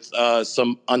that's with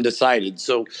some undecided.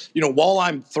 So, while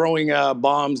I'm throwing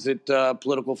bombs at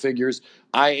political figures,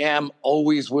 I am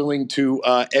always willing to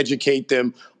educate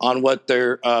them on what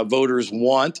their voters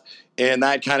want, and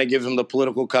that kind of gives them the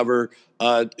political cover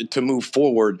to move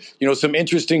forward. Some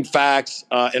interesting facts,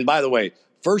 and by the way,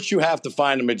 first you have to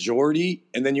find a majority,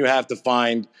 and then you have to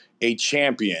find a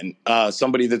champion,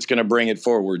 somebody that's going to bring it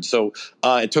forward. So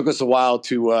it took us a while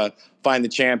to find the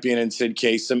champion in Sid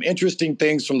Case. Some interesting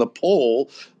things from the poll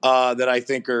that I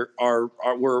think were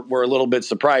a little bit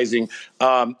surprising.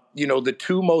 The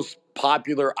two most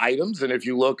popular items, and if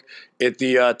you look at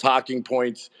the talking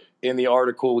points in the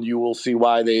article, you will see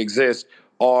why they exist,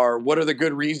 are what are the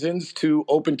good reasons to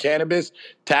open cannabis,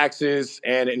 taxes,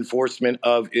 and enforcement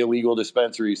of illegal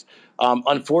dispensaries.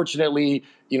 Unfortunately,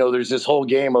 there's this whole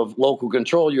game of local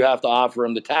control. You have to offer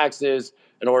them the taxes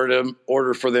in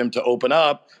order for them to open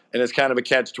up. And it's kind of a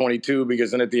catch-22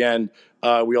 because then at the end,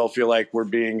 we all feel like we're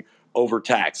being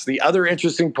overtaxed. The other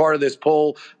interesting part of this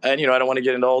poll, and I don't want to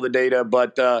get into all the data,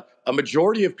 but a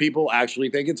majority of people actually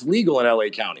think it's legal in LA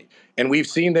County. And we've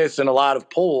seen this in a lot of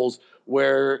polls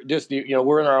where just,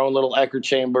 we're in our own little echo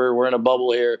chamber, we're in a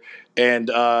bubble here, and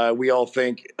we all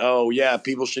think, oh, yeah,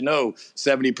 people should know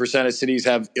 70% of cities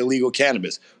have illegal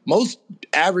cannabis. Most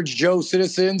average Joe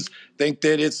citizens think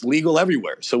that it's legal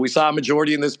everywhere. So we saw a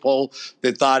majority in this poll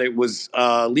that thought it was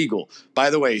legal. By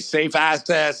the way, safe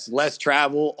access, less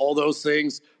travel, all those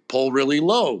things poll really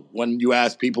low when you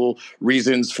ask people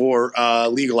reasons for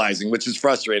legalizing, which is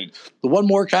frustrating. The one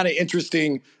more kind of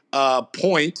interesting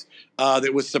point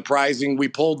that was surprising, we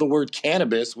polled the word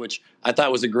cannabis, which I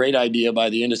thought was a great idea by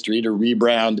the industry to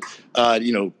rebrand,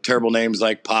 terrible names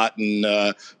like pot and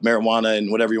marijuana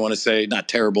and whatever you want to say. Not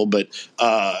terrible, but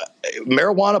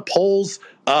marijuana polls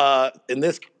in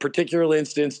this particular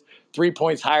instance 3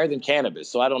 points higher than cannabis.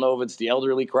 So I don't know if it's the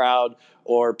elderly crowd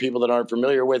or people that aren't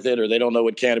familiar with it or they don't know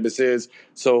what cannabis is.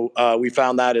 So we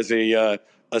found that as a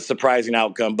surprising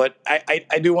outcome. But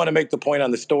I do want to make the point on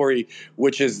the story,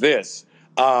 which is this.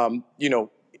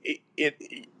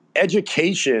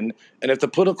 Education, and if the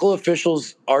political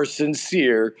officials are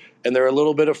sincere and they're a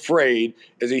little bit afraid,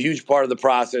 is a huge part of the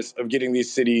process of getting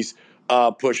these cities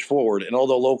pushed forward. And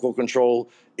although local control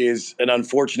is an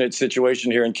unfortunate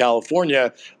situation here in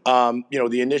California,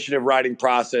 the initiative writing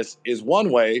process is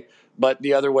one way, but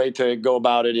the other way to go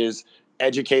about it is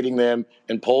educating them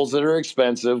in polls that are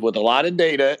expensive with a lot of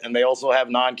data, and they also have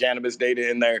non-cannabis data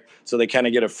in there, so they kind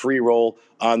of get a free roll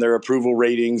on their approval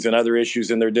ratings and other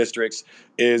issues in their districts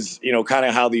is, kind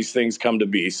of how these things come to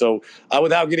be. So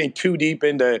without getting too deep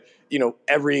into,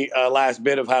 every last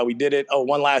bit of how we did it. Oh,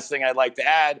 one last thing I'd like to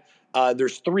add.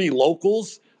 There's 3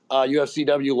 locals,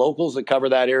 UFCW locals that cover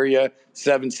that area,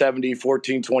 770,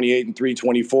 1428, and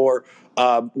 324.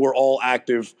 We're all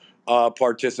active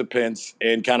participants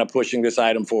in kind of pushing this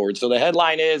item forward. So the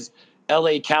headline is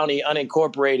LA County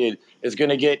unincorporated is going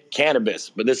to get cannabis,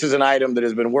 but this is an item that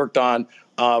has been worked on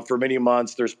for many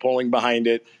months. There's polling behind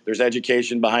it. There's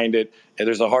education behind it. And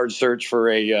there's a hard search for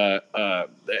a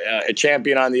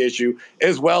champion on the issue,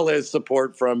 as well as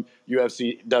support from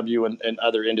UFCW and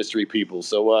other industry people.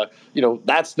 So,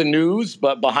 that's the news.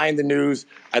 But behind the news,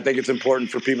 I think it's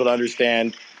important for people to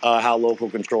understand how local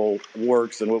control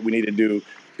works and what we need to do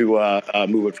to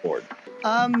move it forward.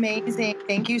 Amazing.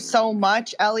 Thank you so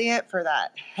much, Elliot, for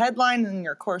that headline and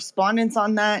your correspondence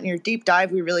on that and your deep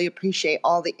dive. We really appreciate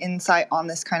all the insight on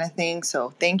this kind of thing.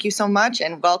 So thank you so much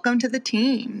and welcome to the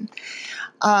team.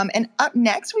 And up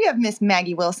next, we have Miss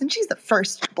Maggie Wilson. She's the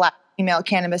first Black female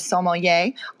cannabis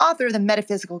sommelier, author of the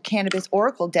Metaphysical Cannabis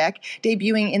Oracle Deck,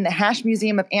 debuting in the Hash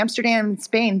Museum of Amsterdam,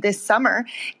 Spain this summer,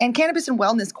 and cannabis and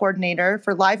wellness coordinator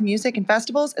for live music and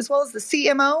festivals, as well as the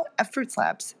CMO at Fruits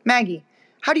Labs. Maggie,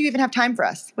 how do you even have time for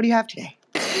us? What do you have today?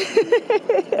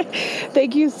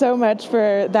 Thank you so much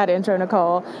for that intro,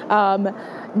 Nicole.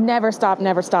 Never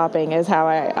stopping is how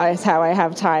I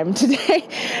have time today.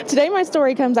 Today, my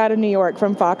story comes out of New York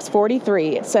from Fox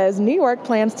 43. It says New York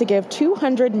plans to give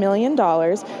 $200 million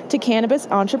to cannabis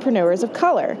entrepreneurs of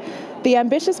color. The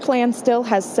ambitious plan still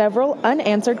has several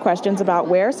unanswered questions about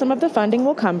where some of the funding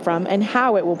will come from and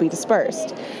how it will be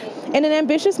dispersed. In an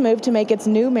ambitious move to make its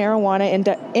new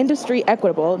marijuana industry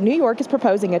equitable, New York is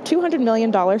proposing a $200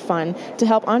 million fund to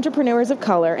help entrepreneurs of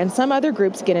color and some other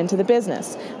groups get into the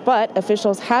business. But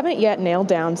officials haven't yet nailed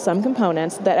down some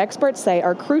components that experts say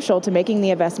are crucial to making the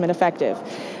investment effective.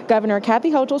 Governor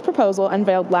Kathy Hochul's proposal,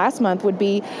 unveiled last month, would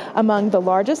be among the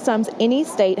largest sums any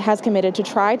state has committed to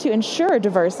try to ensure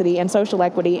diversity and social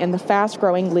equity in the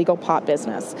fast-growing legal pot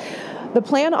business. The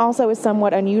plan also is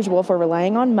somewhat unusual for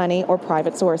relying on money or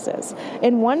private sources.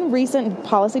 In one recent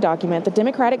policy document, the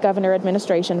Democratic governor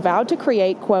administration vowed to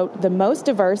create, quote, the most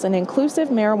diverse and inclusive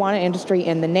marijuana industry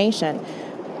in the nation.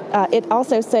 It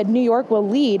also said New York will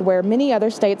lead where many other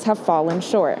states have fallen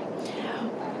short.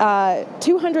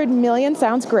 $200 million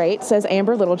sounds great, says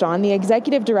Amber Littlejohn, the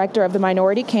executive director of the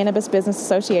Minority Cannabis Business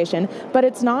Association, but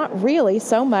it's not really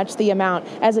so much the amount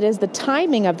as it is the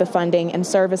timing of the funding and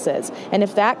services. And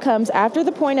if that comes after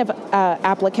the point of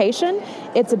application,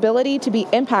 its ability to be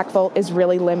impactful is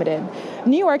really limited.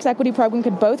 New York's equity program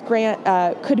could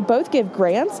both give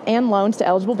grants and loans to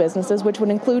eligible businesses, which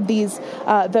would include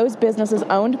those businesses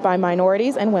owned by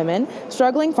minorities and women,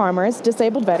 struggling farmers,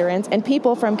 disabled veterans, and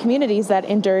people from communities that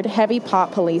endured heavy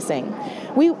pot policing.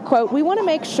 We, quote, we want to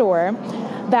make sure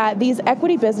that these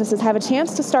equity businesses have a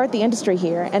chance to start the industry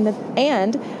here,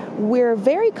 and we're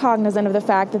very cognizant of the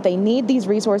fact that they need these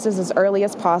resources as early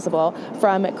as possible,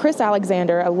 from Chris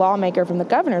Alexander, a lawmaker from the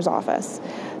governor's office.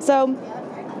 So,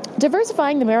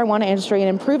 diversifying the marijuana industry and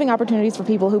improving opportunities for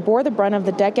people who bore the brunt of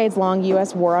the decades-long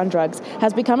U.S. war on drugs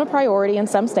has become a priority in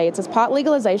some states as pot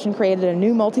legalization created a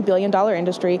new multi-billion-dollar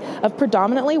industry of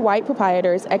predominantly white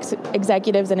proprietors,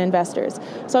 executives, and investors.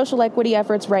 Social equity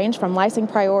efforts range from licensing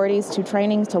priorities to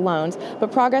trainings to loans,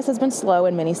 but progress has been slow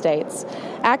in many states.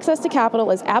 Access to capital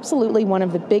is absolutely one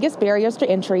of the biggest barriers to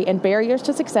entry and barriers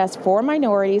to success for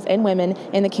minorities and women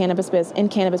in cannabis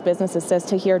businesses, says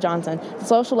Tahir Johnson, the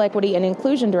Social Equity and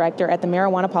Inclusion Director at the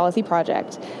Marijuana Policy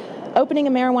Project. Opening a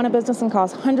marijuana business can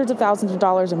cost hundreds of thousands of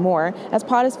dollars or more. As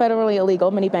pot is federally illegal,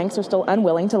 many banks are still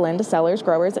unwilling to lend to sellers,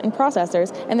 growers, and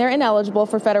processors, and they're ineligible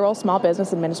for federal Small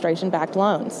Business Administration-backed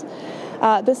loans.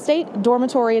 The state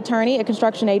dormitory attorney, a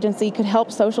construction agency, could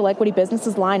help social equity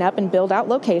businesses line up and build out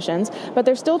locations, but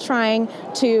they're still trying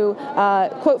to,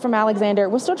 quote from Alexander,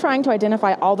 we're still trying to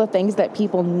identify all the things that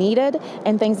people needed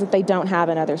and things that they don't have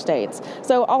in other states.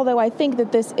 So although I think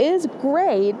that this is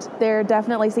great, there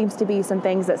definitely seems to be some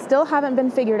things that still haven't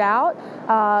been figured out,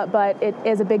 but it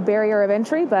is a big barrier of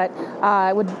entry. But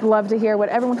I would love to hear what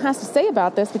everyone has to say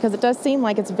about this, because it does seem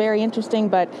like it's very interesting,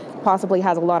 but possibly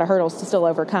has a lot of hurdles to still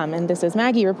overcome. And this is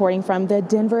Maggie reporting from the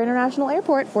Denver International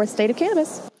Airport for State of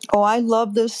Cannabis. Oh, I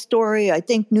love this story. I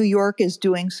think New York is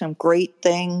doing some great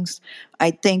things.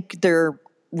 I think they're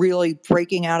really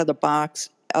breaking out of the box.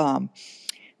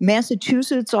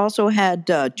 Massachusetts also had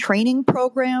training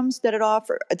programs that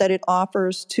it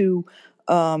offers to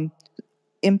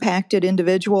impacted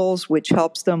individuals, which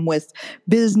helps them with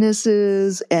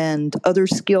businesses and other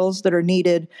skills that are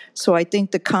needed. So I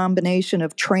think the combination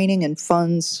of training and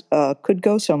funds could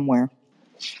go somewhere.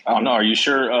 I don't know. Are you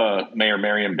sure Mayor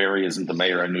Marion Barry isn't the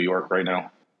mayor of New York right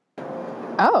now?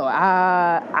 Oh,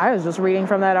 I was just reading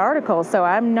from that article, so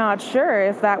I'm not sure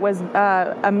if that was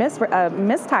a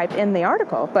mistype in the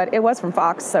article, but it was from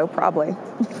Fox, so probably.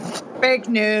 Fake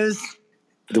news.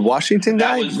 The Washington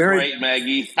guy? That was great,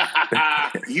 Maggie.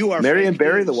 You are Marion fake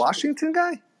Barry, news. the Washington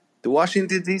guy? The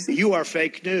Washington, D.C.? You are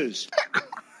fake news.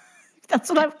 That's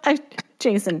what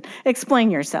Jason, explain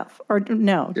yourself. Or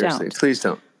no, Seriously, don't. please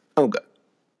don't. Oh, God.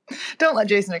 Don't let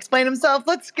Jason explain himself.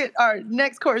 Let's get our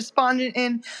next correspondent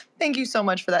in. Thank you so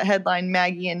much for that headline,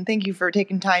 Maggie, and thank you for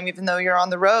taking time even though you're on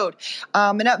the road.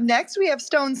 And up next, we have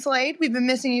Stone Slade. We've been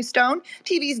missing you, Stone.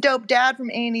 TV's dope dad from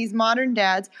A&E's Modern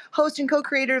Dads, host and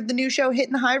co-creator of the new show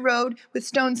Hitting the High Road with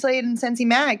Stone Slade and Sensi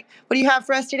Mag. What do you have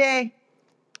for us today?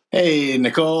 Hey,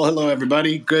 Nicole. Hello,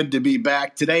 everybody. Good to be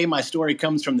back. Today, my story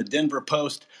comes from the Denver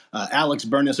Post. Alex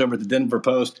Burness over at the Denver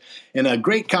Post. In a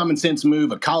great common sense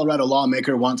move, a Colorado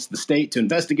lawmaker wants the state to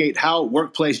investigate how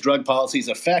workplace drug policies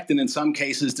affect and in some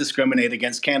cases discriminate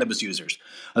against cannabis users.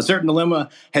 A certain dilemma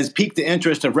has piqued the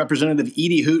interest of Representative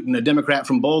Edie Hooten, a Democrat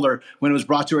from Boulder, when it was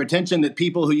brought to her attention that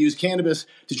people who use cannabis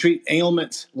to treat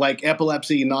ailments like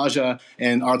epilepsy, nausea,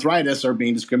 and arthritis are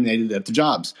being discriminated at the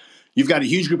jobs. You've got a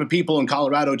huge group of people in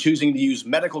Colorado choosing to use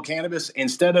medical cannabis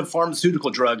instead of pharmaceutical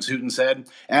drugs, Hooten said,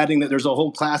 adding that there's a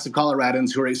whole class of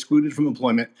Coloradans who are excluded from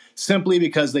employment simply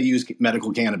because they use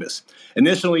medical cannabis.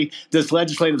 Initially, this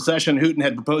legislative session, Hooten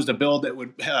had proposed a bill that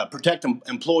would protect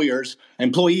employees,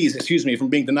 from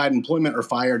being denied employment or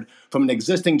fired from an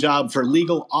existing job for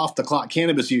legal off-the-clock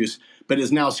cannabis use, but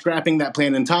is now scrapping that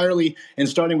plan entirely and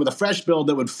starting with a fresh bill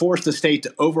that would force the state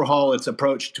to overhaul its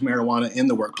approach to marijuana in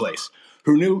the workplace.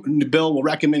 Her new bill will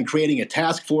recommend creating a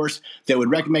task force that would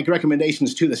make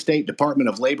recommendations to the State Department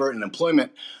of Labor and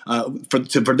Employment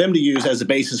for them to use as a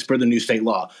basis for the new state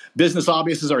law. Business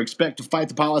lobbyists are expected to fight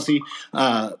the policy,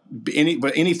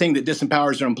 but anything that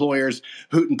disempowers their employers.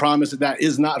 Hooten promised that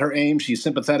is not her aim. She's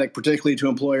sympathetic, particularly to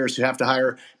employers who have to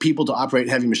hire people to operate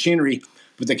heavy machinery.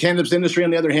 But the cannabis industry, on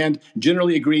the other hand,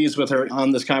 generally agrees with her on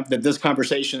this that this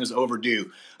conversation is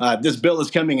overdue. This bill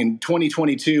is coming in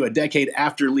 2022, a decade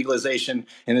after legalization,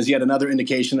 and is yet another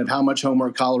indication of how much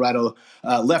homework Colorado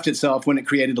left itself when it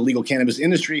created a legal cannabis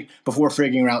industry before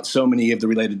figuring out so many of the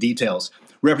related details.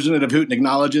 Representative Hooten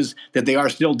acknowledges that they are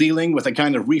still dealing with a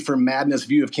kind of reefer madness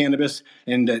view of cannabis,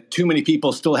 and that too many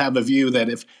people still have a view that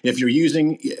if you're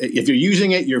using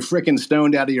it, you're frickin'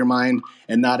 stoned out of your mind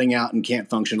and nodding out and can't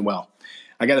function well.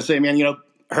 I got to say, man,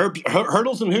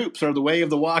 hurdles and hoops are the way of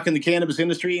the walk in the cannabis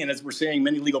industry. And as we're seeing,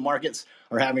 many legal markets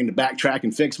are having to backtrack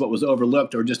and fix what was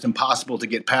overlooked or just impossible to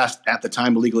get past at the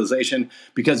time of legalization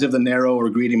because of the narrow or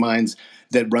greedy minds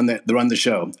that run the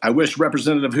show. I wish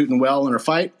Representative Hooten well in her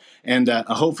fight, and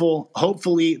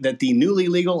hopefully that the newly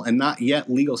legal and not yet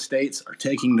legal states are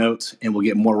taking notes and will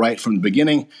get more right from the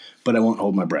beginning, but I won't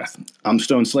hold my breath. I'm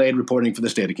Stone Slade reporting for the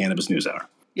State of Cannabis NewsHour.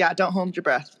 Yeah, don't hold your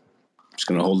breath. I'm just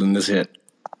going to hold in this hit.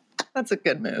 That's a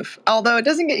good move. Although it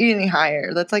doesn't get you any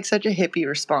higher. That's like such a hippie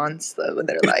response, though, when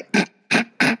they're like...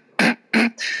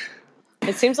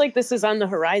 It seems like this is on the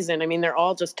horizon. I mean, they're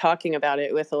all just talking about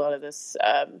it with a lot of this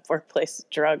workplace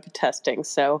drug testing.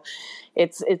 So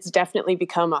it's definitely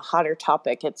become a hotter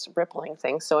topic. It's rippling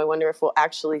things. So I wonder if we'll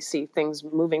actually see things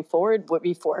moving forward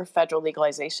before federal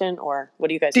legalization, or what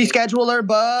do you guys think? Deschedule or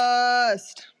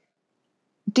bust.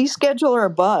 Deschedule or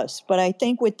bust. But I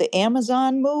think with the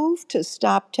Amazon move to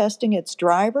stop testing its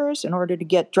drivers in order to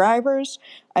get drivers,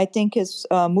 I think has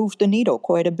moved the needle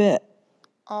quite a bit.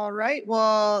 All right.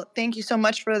 Well, thank you so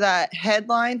much for that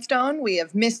headline, Stone. We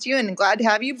have missed you and glad to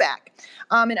have you back.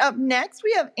 And up next,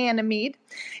 we have Anna Mead.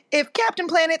 If Captain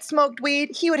Planet smoked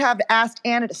weed, he would have asked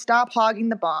Anna to stop hogging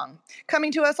the bong.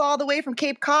 Coming to us all the way from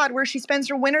Cape Cod, where she spends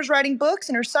her winters writing books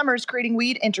and her summers creating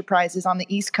weed enterprises on the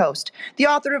East Coast. The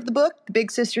author of the book, The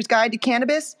Big Sister's Guide to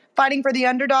Cannabis, fighting for the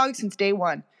underdog since day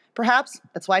one. Perhaps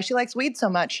that's why she likes weed so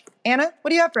much. Anna, what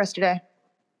do you have for us today?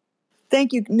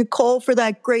 Thank you, Nicole, for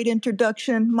that great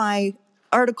introduction. My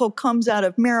article comes out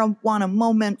of Marijuana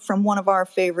Moment from one of our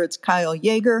favorites, Kyle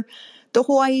Yeager. The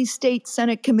Hawaii State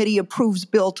Senate Committee approves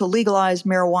bill to legalize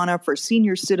marijuana for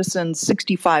senior citizens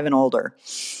 65 and older.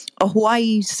 A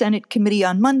Hawaii Senate committee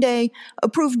on Monday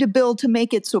approved a bill to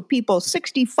make it so people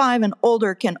 65 and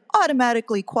older can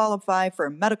automatically qualify for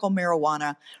medical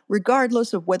marijuana,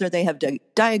 regardless of whether they have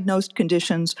diagnosed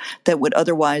conditions that would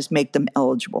otherwise make them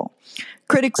eligible.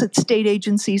 Critics at state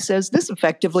agencies says this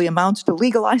effectively amounts to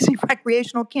legalizing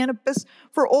recreational cannabis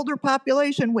for older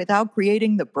population without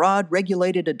creating the broad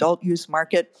regulated adult use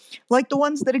market like the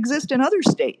ones that exist in other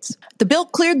states. The bill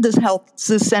cleared the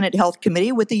Senate Health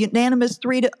Committee with a unanimous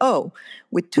 3-0,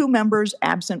 with 2 members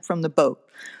absent from the vote.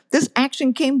 This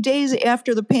action came days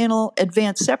after the panel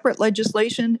advanced separate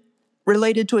legislation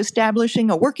related to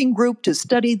establishing a working group to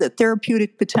study the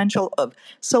therapeutic potential of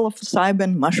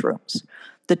psilocybin mushrooms.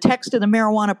 The text of the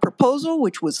marijuana proposal,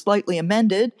 which was slightly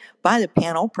amended by the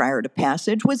panel prior to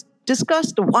passage,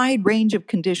 discussed a wide range of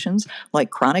conditions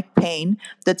like chronic pain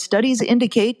that studies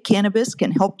indicate cannabis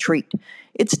can help treat.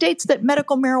 It states that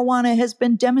medical marijuana has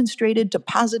been demonstrated to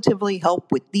positively help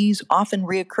with these often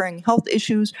reoccurring health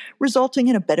issues, resulting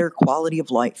in a better quality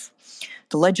of life.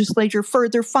 The legislature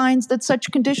further finds that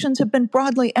such conditions have been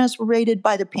broadly exacerbated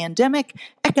by the pandemic,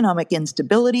 economic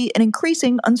instability, and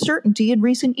increasing uncertainty in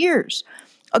recent years.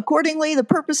 Accordingly, the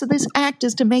purpose of this act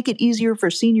is to make it easier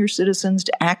for senior citizens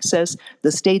to access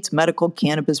the state's medical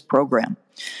cannabis program.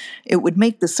 It would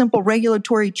make the simple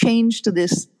regulatory change to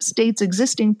this state's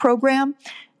existing program.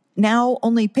 Now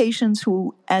only patients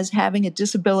who, as having a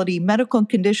disability medical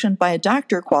condition by a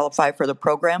doctor, qualify for the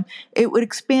program. It would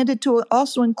expand it to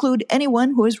also include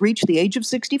anyone who has reached the age of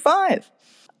 65.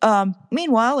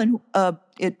 Meanwhile,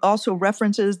 it also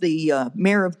references the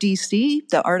mayor of D.C.,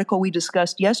 the article we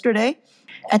discussed yesterday.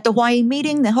 At the Hawaii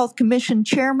meeting, the Health Commission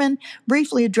chairman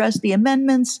briefly addressed the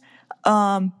amendments.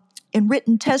 In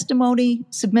written testimony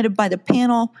submitted by the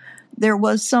panel, there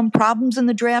was some problems in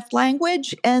the draft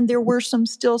language, and there were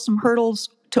still some hurdles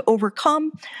to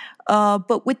overcome.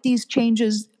 But with these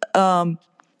changes,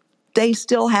 they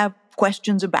still have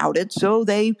questions about it, so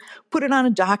they put it on a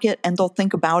docket, and they'll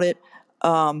think about it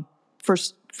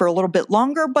for a little bit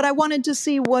longer. But I wanted to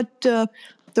see what the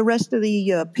rest of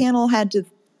the panel had to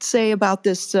say about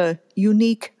this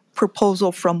unique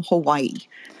proposal from Hawaii.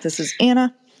 This is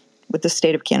Anna with the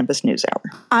State of Cannabis News Hour.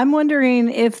 I'm wondering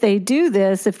if they do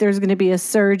this, if there's going to be a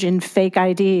surge in fake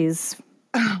IDs.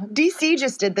 DC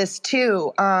just did this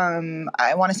too,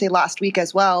 I want to say last week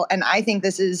as well, and I think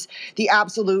this is the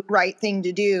absolute right thing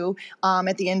to do.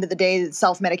 At the end of the day,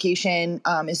 self-medication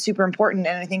is super important,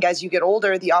 and I think as you get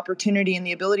older, the opportunity and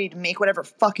the ability to make whatever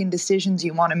fucking decisions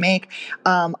you want to make,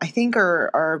 I think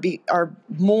are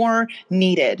more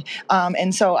needed.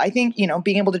 And so I think,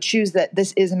 being able to choose that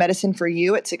this is a medicine for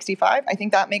you at 65, I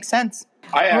think that makes sense.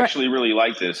 I actually really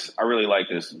like this. I really like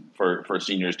this for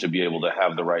seniors to be able to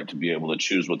have the right to be able to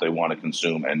choose what they want to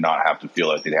consume and not have to feel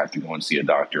like they'd have to go and see a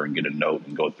doctor and get a note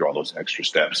and go through all those extra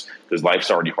steps, because life's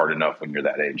already hard enough when you're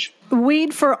that age.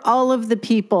 Weed for all of the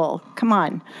people. Come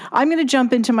on. I'm going to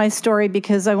jump into my story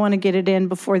because I want to get it in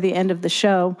before the end of the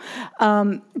show.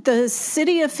 The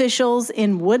city officials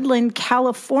in Woodland,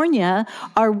 California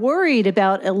are worried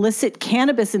about illicit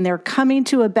cannabis, and they're coming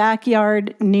to a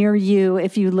backyard near you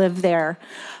if you live there.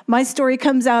 My story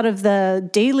comes out of the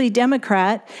Daily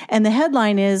Democrat, and the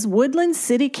headline is Woodland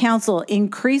City Council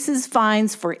increases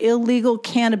fines for illegal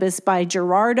cannabis by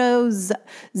Gerardo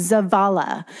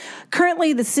Zavala.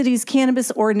 Currently, the city's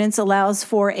cannabis ordinance allows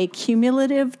for a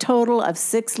cumulative total of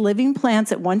 6 living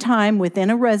plants at one time within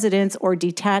a residence or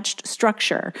detached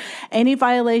structure. Any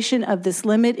violation of this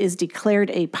limit is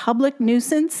declared a public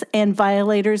nuisance, and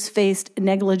violators faced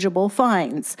negligible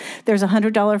fines. There's a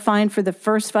 $100 fine for the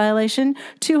first violation,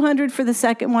 $200 for the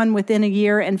second one within a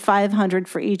year, and $500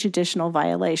 for each additional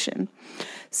violation.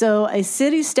 So a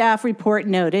city staff report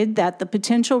noted that the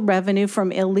potential revenue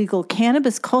from illegal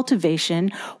cannabis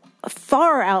cultivation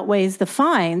far outweighs the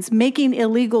fines, making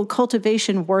illegal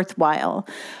cultivation worthwhile.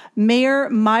 Mayor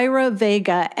Myra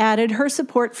Vega added her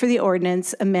support for the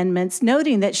ordinance amendments,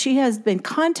 noting that she has been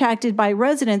contacted by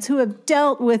residents who have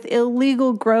dealt with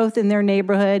illegal growth in their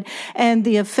neighborhood and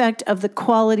the effect of the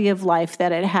quality of life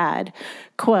that it had.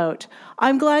 Quote,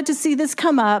 "I'm glad to see this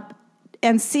come up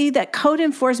and see that code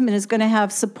enforcement is going to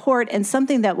have support and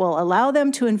something that will allow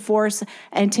them to enforce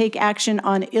and take action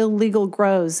on illegal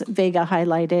grows," Vega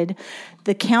highlighted.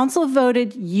 The council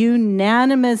voted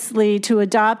unanimously to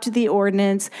adopt the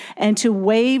ordinance and to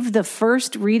waive the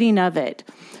first reading of it.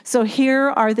 So here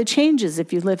are the changes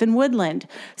if you live in Woodland.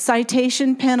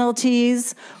 Citation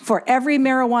penalties for every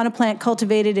marijuana plant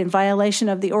cultivated in violation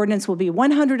of the ordinance will be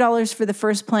 $100 for the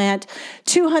first plant,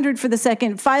 $200 for the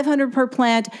second, $500 per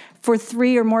plant for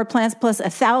 3 or more plants, plus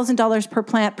 $1,000 per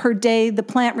plant per day. The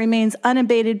plant remains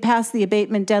unabated past the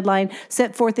abatement deadline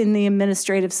set forth in the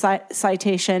administrative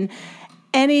citation.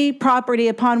 Any property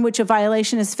upon which a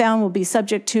violation is found will be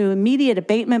subject to immediate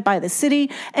abatement by the city.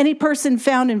 Any person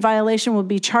found in violation will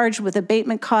be charged with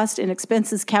abatement costs and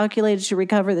expenses calculated to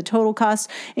recover the total cost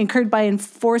incurred by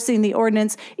enforcing the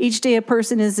ordinance. Each day a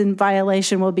person is in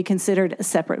violation will be considered a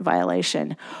separate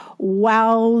violation.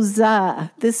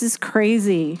 Wowza. This is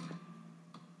crazy.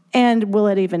 And will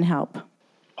it even help?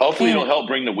 Hopefully it'll help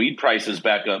bring the weed prices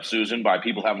back up, Susan, by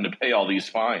people having to pay all these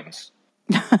fines.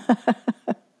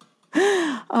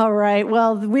 All right.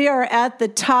 Well, we are at the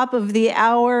top of the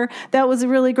hour. That was a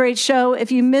really great show.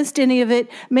 If you missed any of it,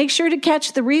 make sure to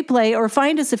catch the replay or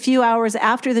find us a few hours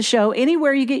after the show,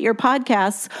 anywhere you get your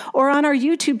podcasts or on our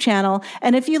YouTube channel.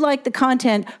 And if you like the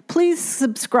content, please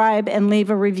subscribe and leave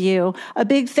a review. A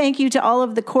big thank you to all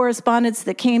of the correspondents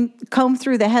that comb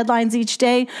through the headlines each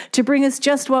day to bring us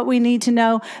just what we need to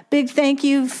know. Big thank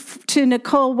you to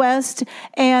Nicole West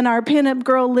and our pinup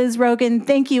girl, Liz Rogan.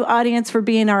 Thank you, audience, for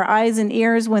being our eyes and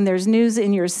ears when there's news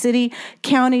in your city,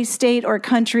 county, state, or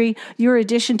country. Your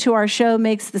addition to our show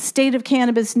makes the State of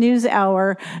Cannabis News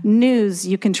Hour news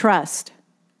you can trust.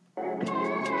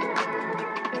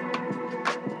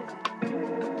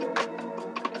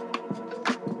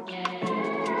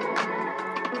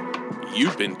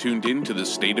 You've been tuned in to the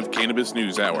State of Cannabis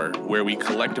News Hour, where we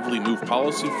collectively move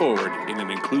policy forward in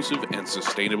an inclusive and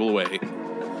sustainable way.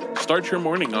 Start your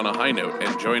morning on a high note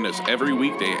and join us every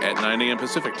weekday at 9 a.m.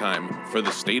 Pacific Time for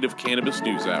the State of Cannabis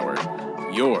News Hour,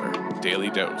 your daily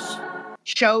dose.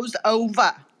 Show's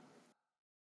over.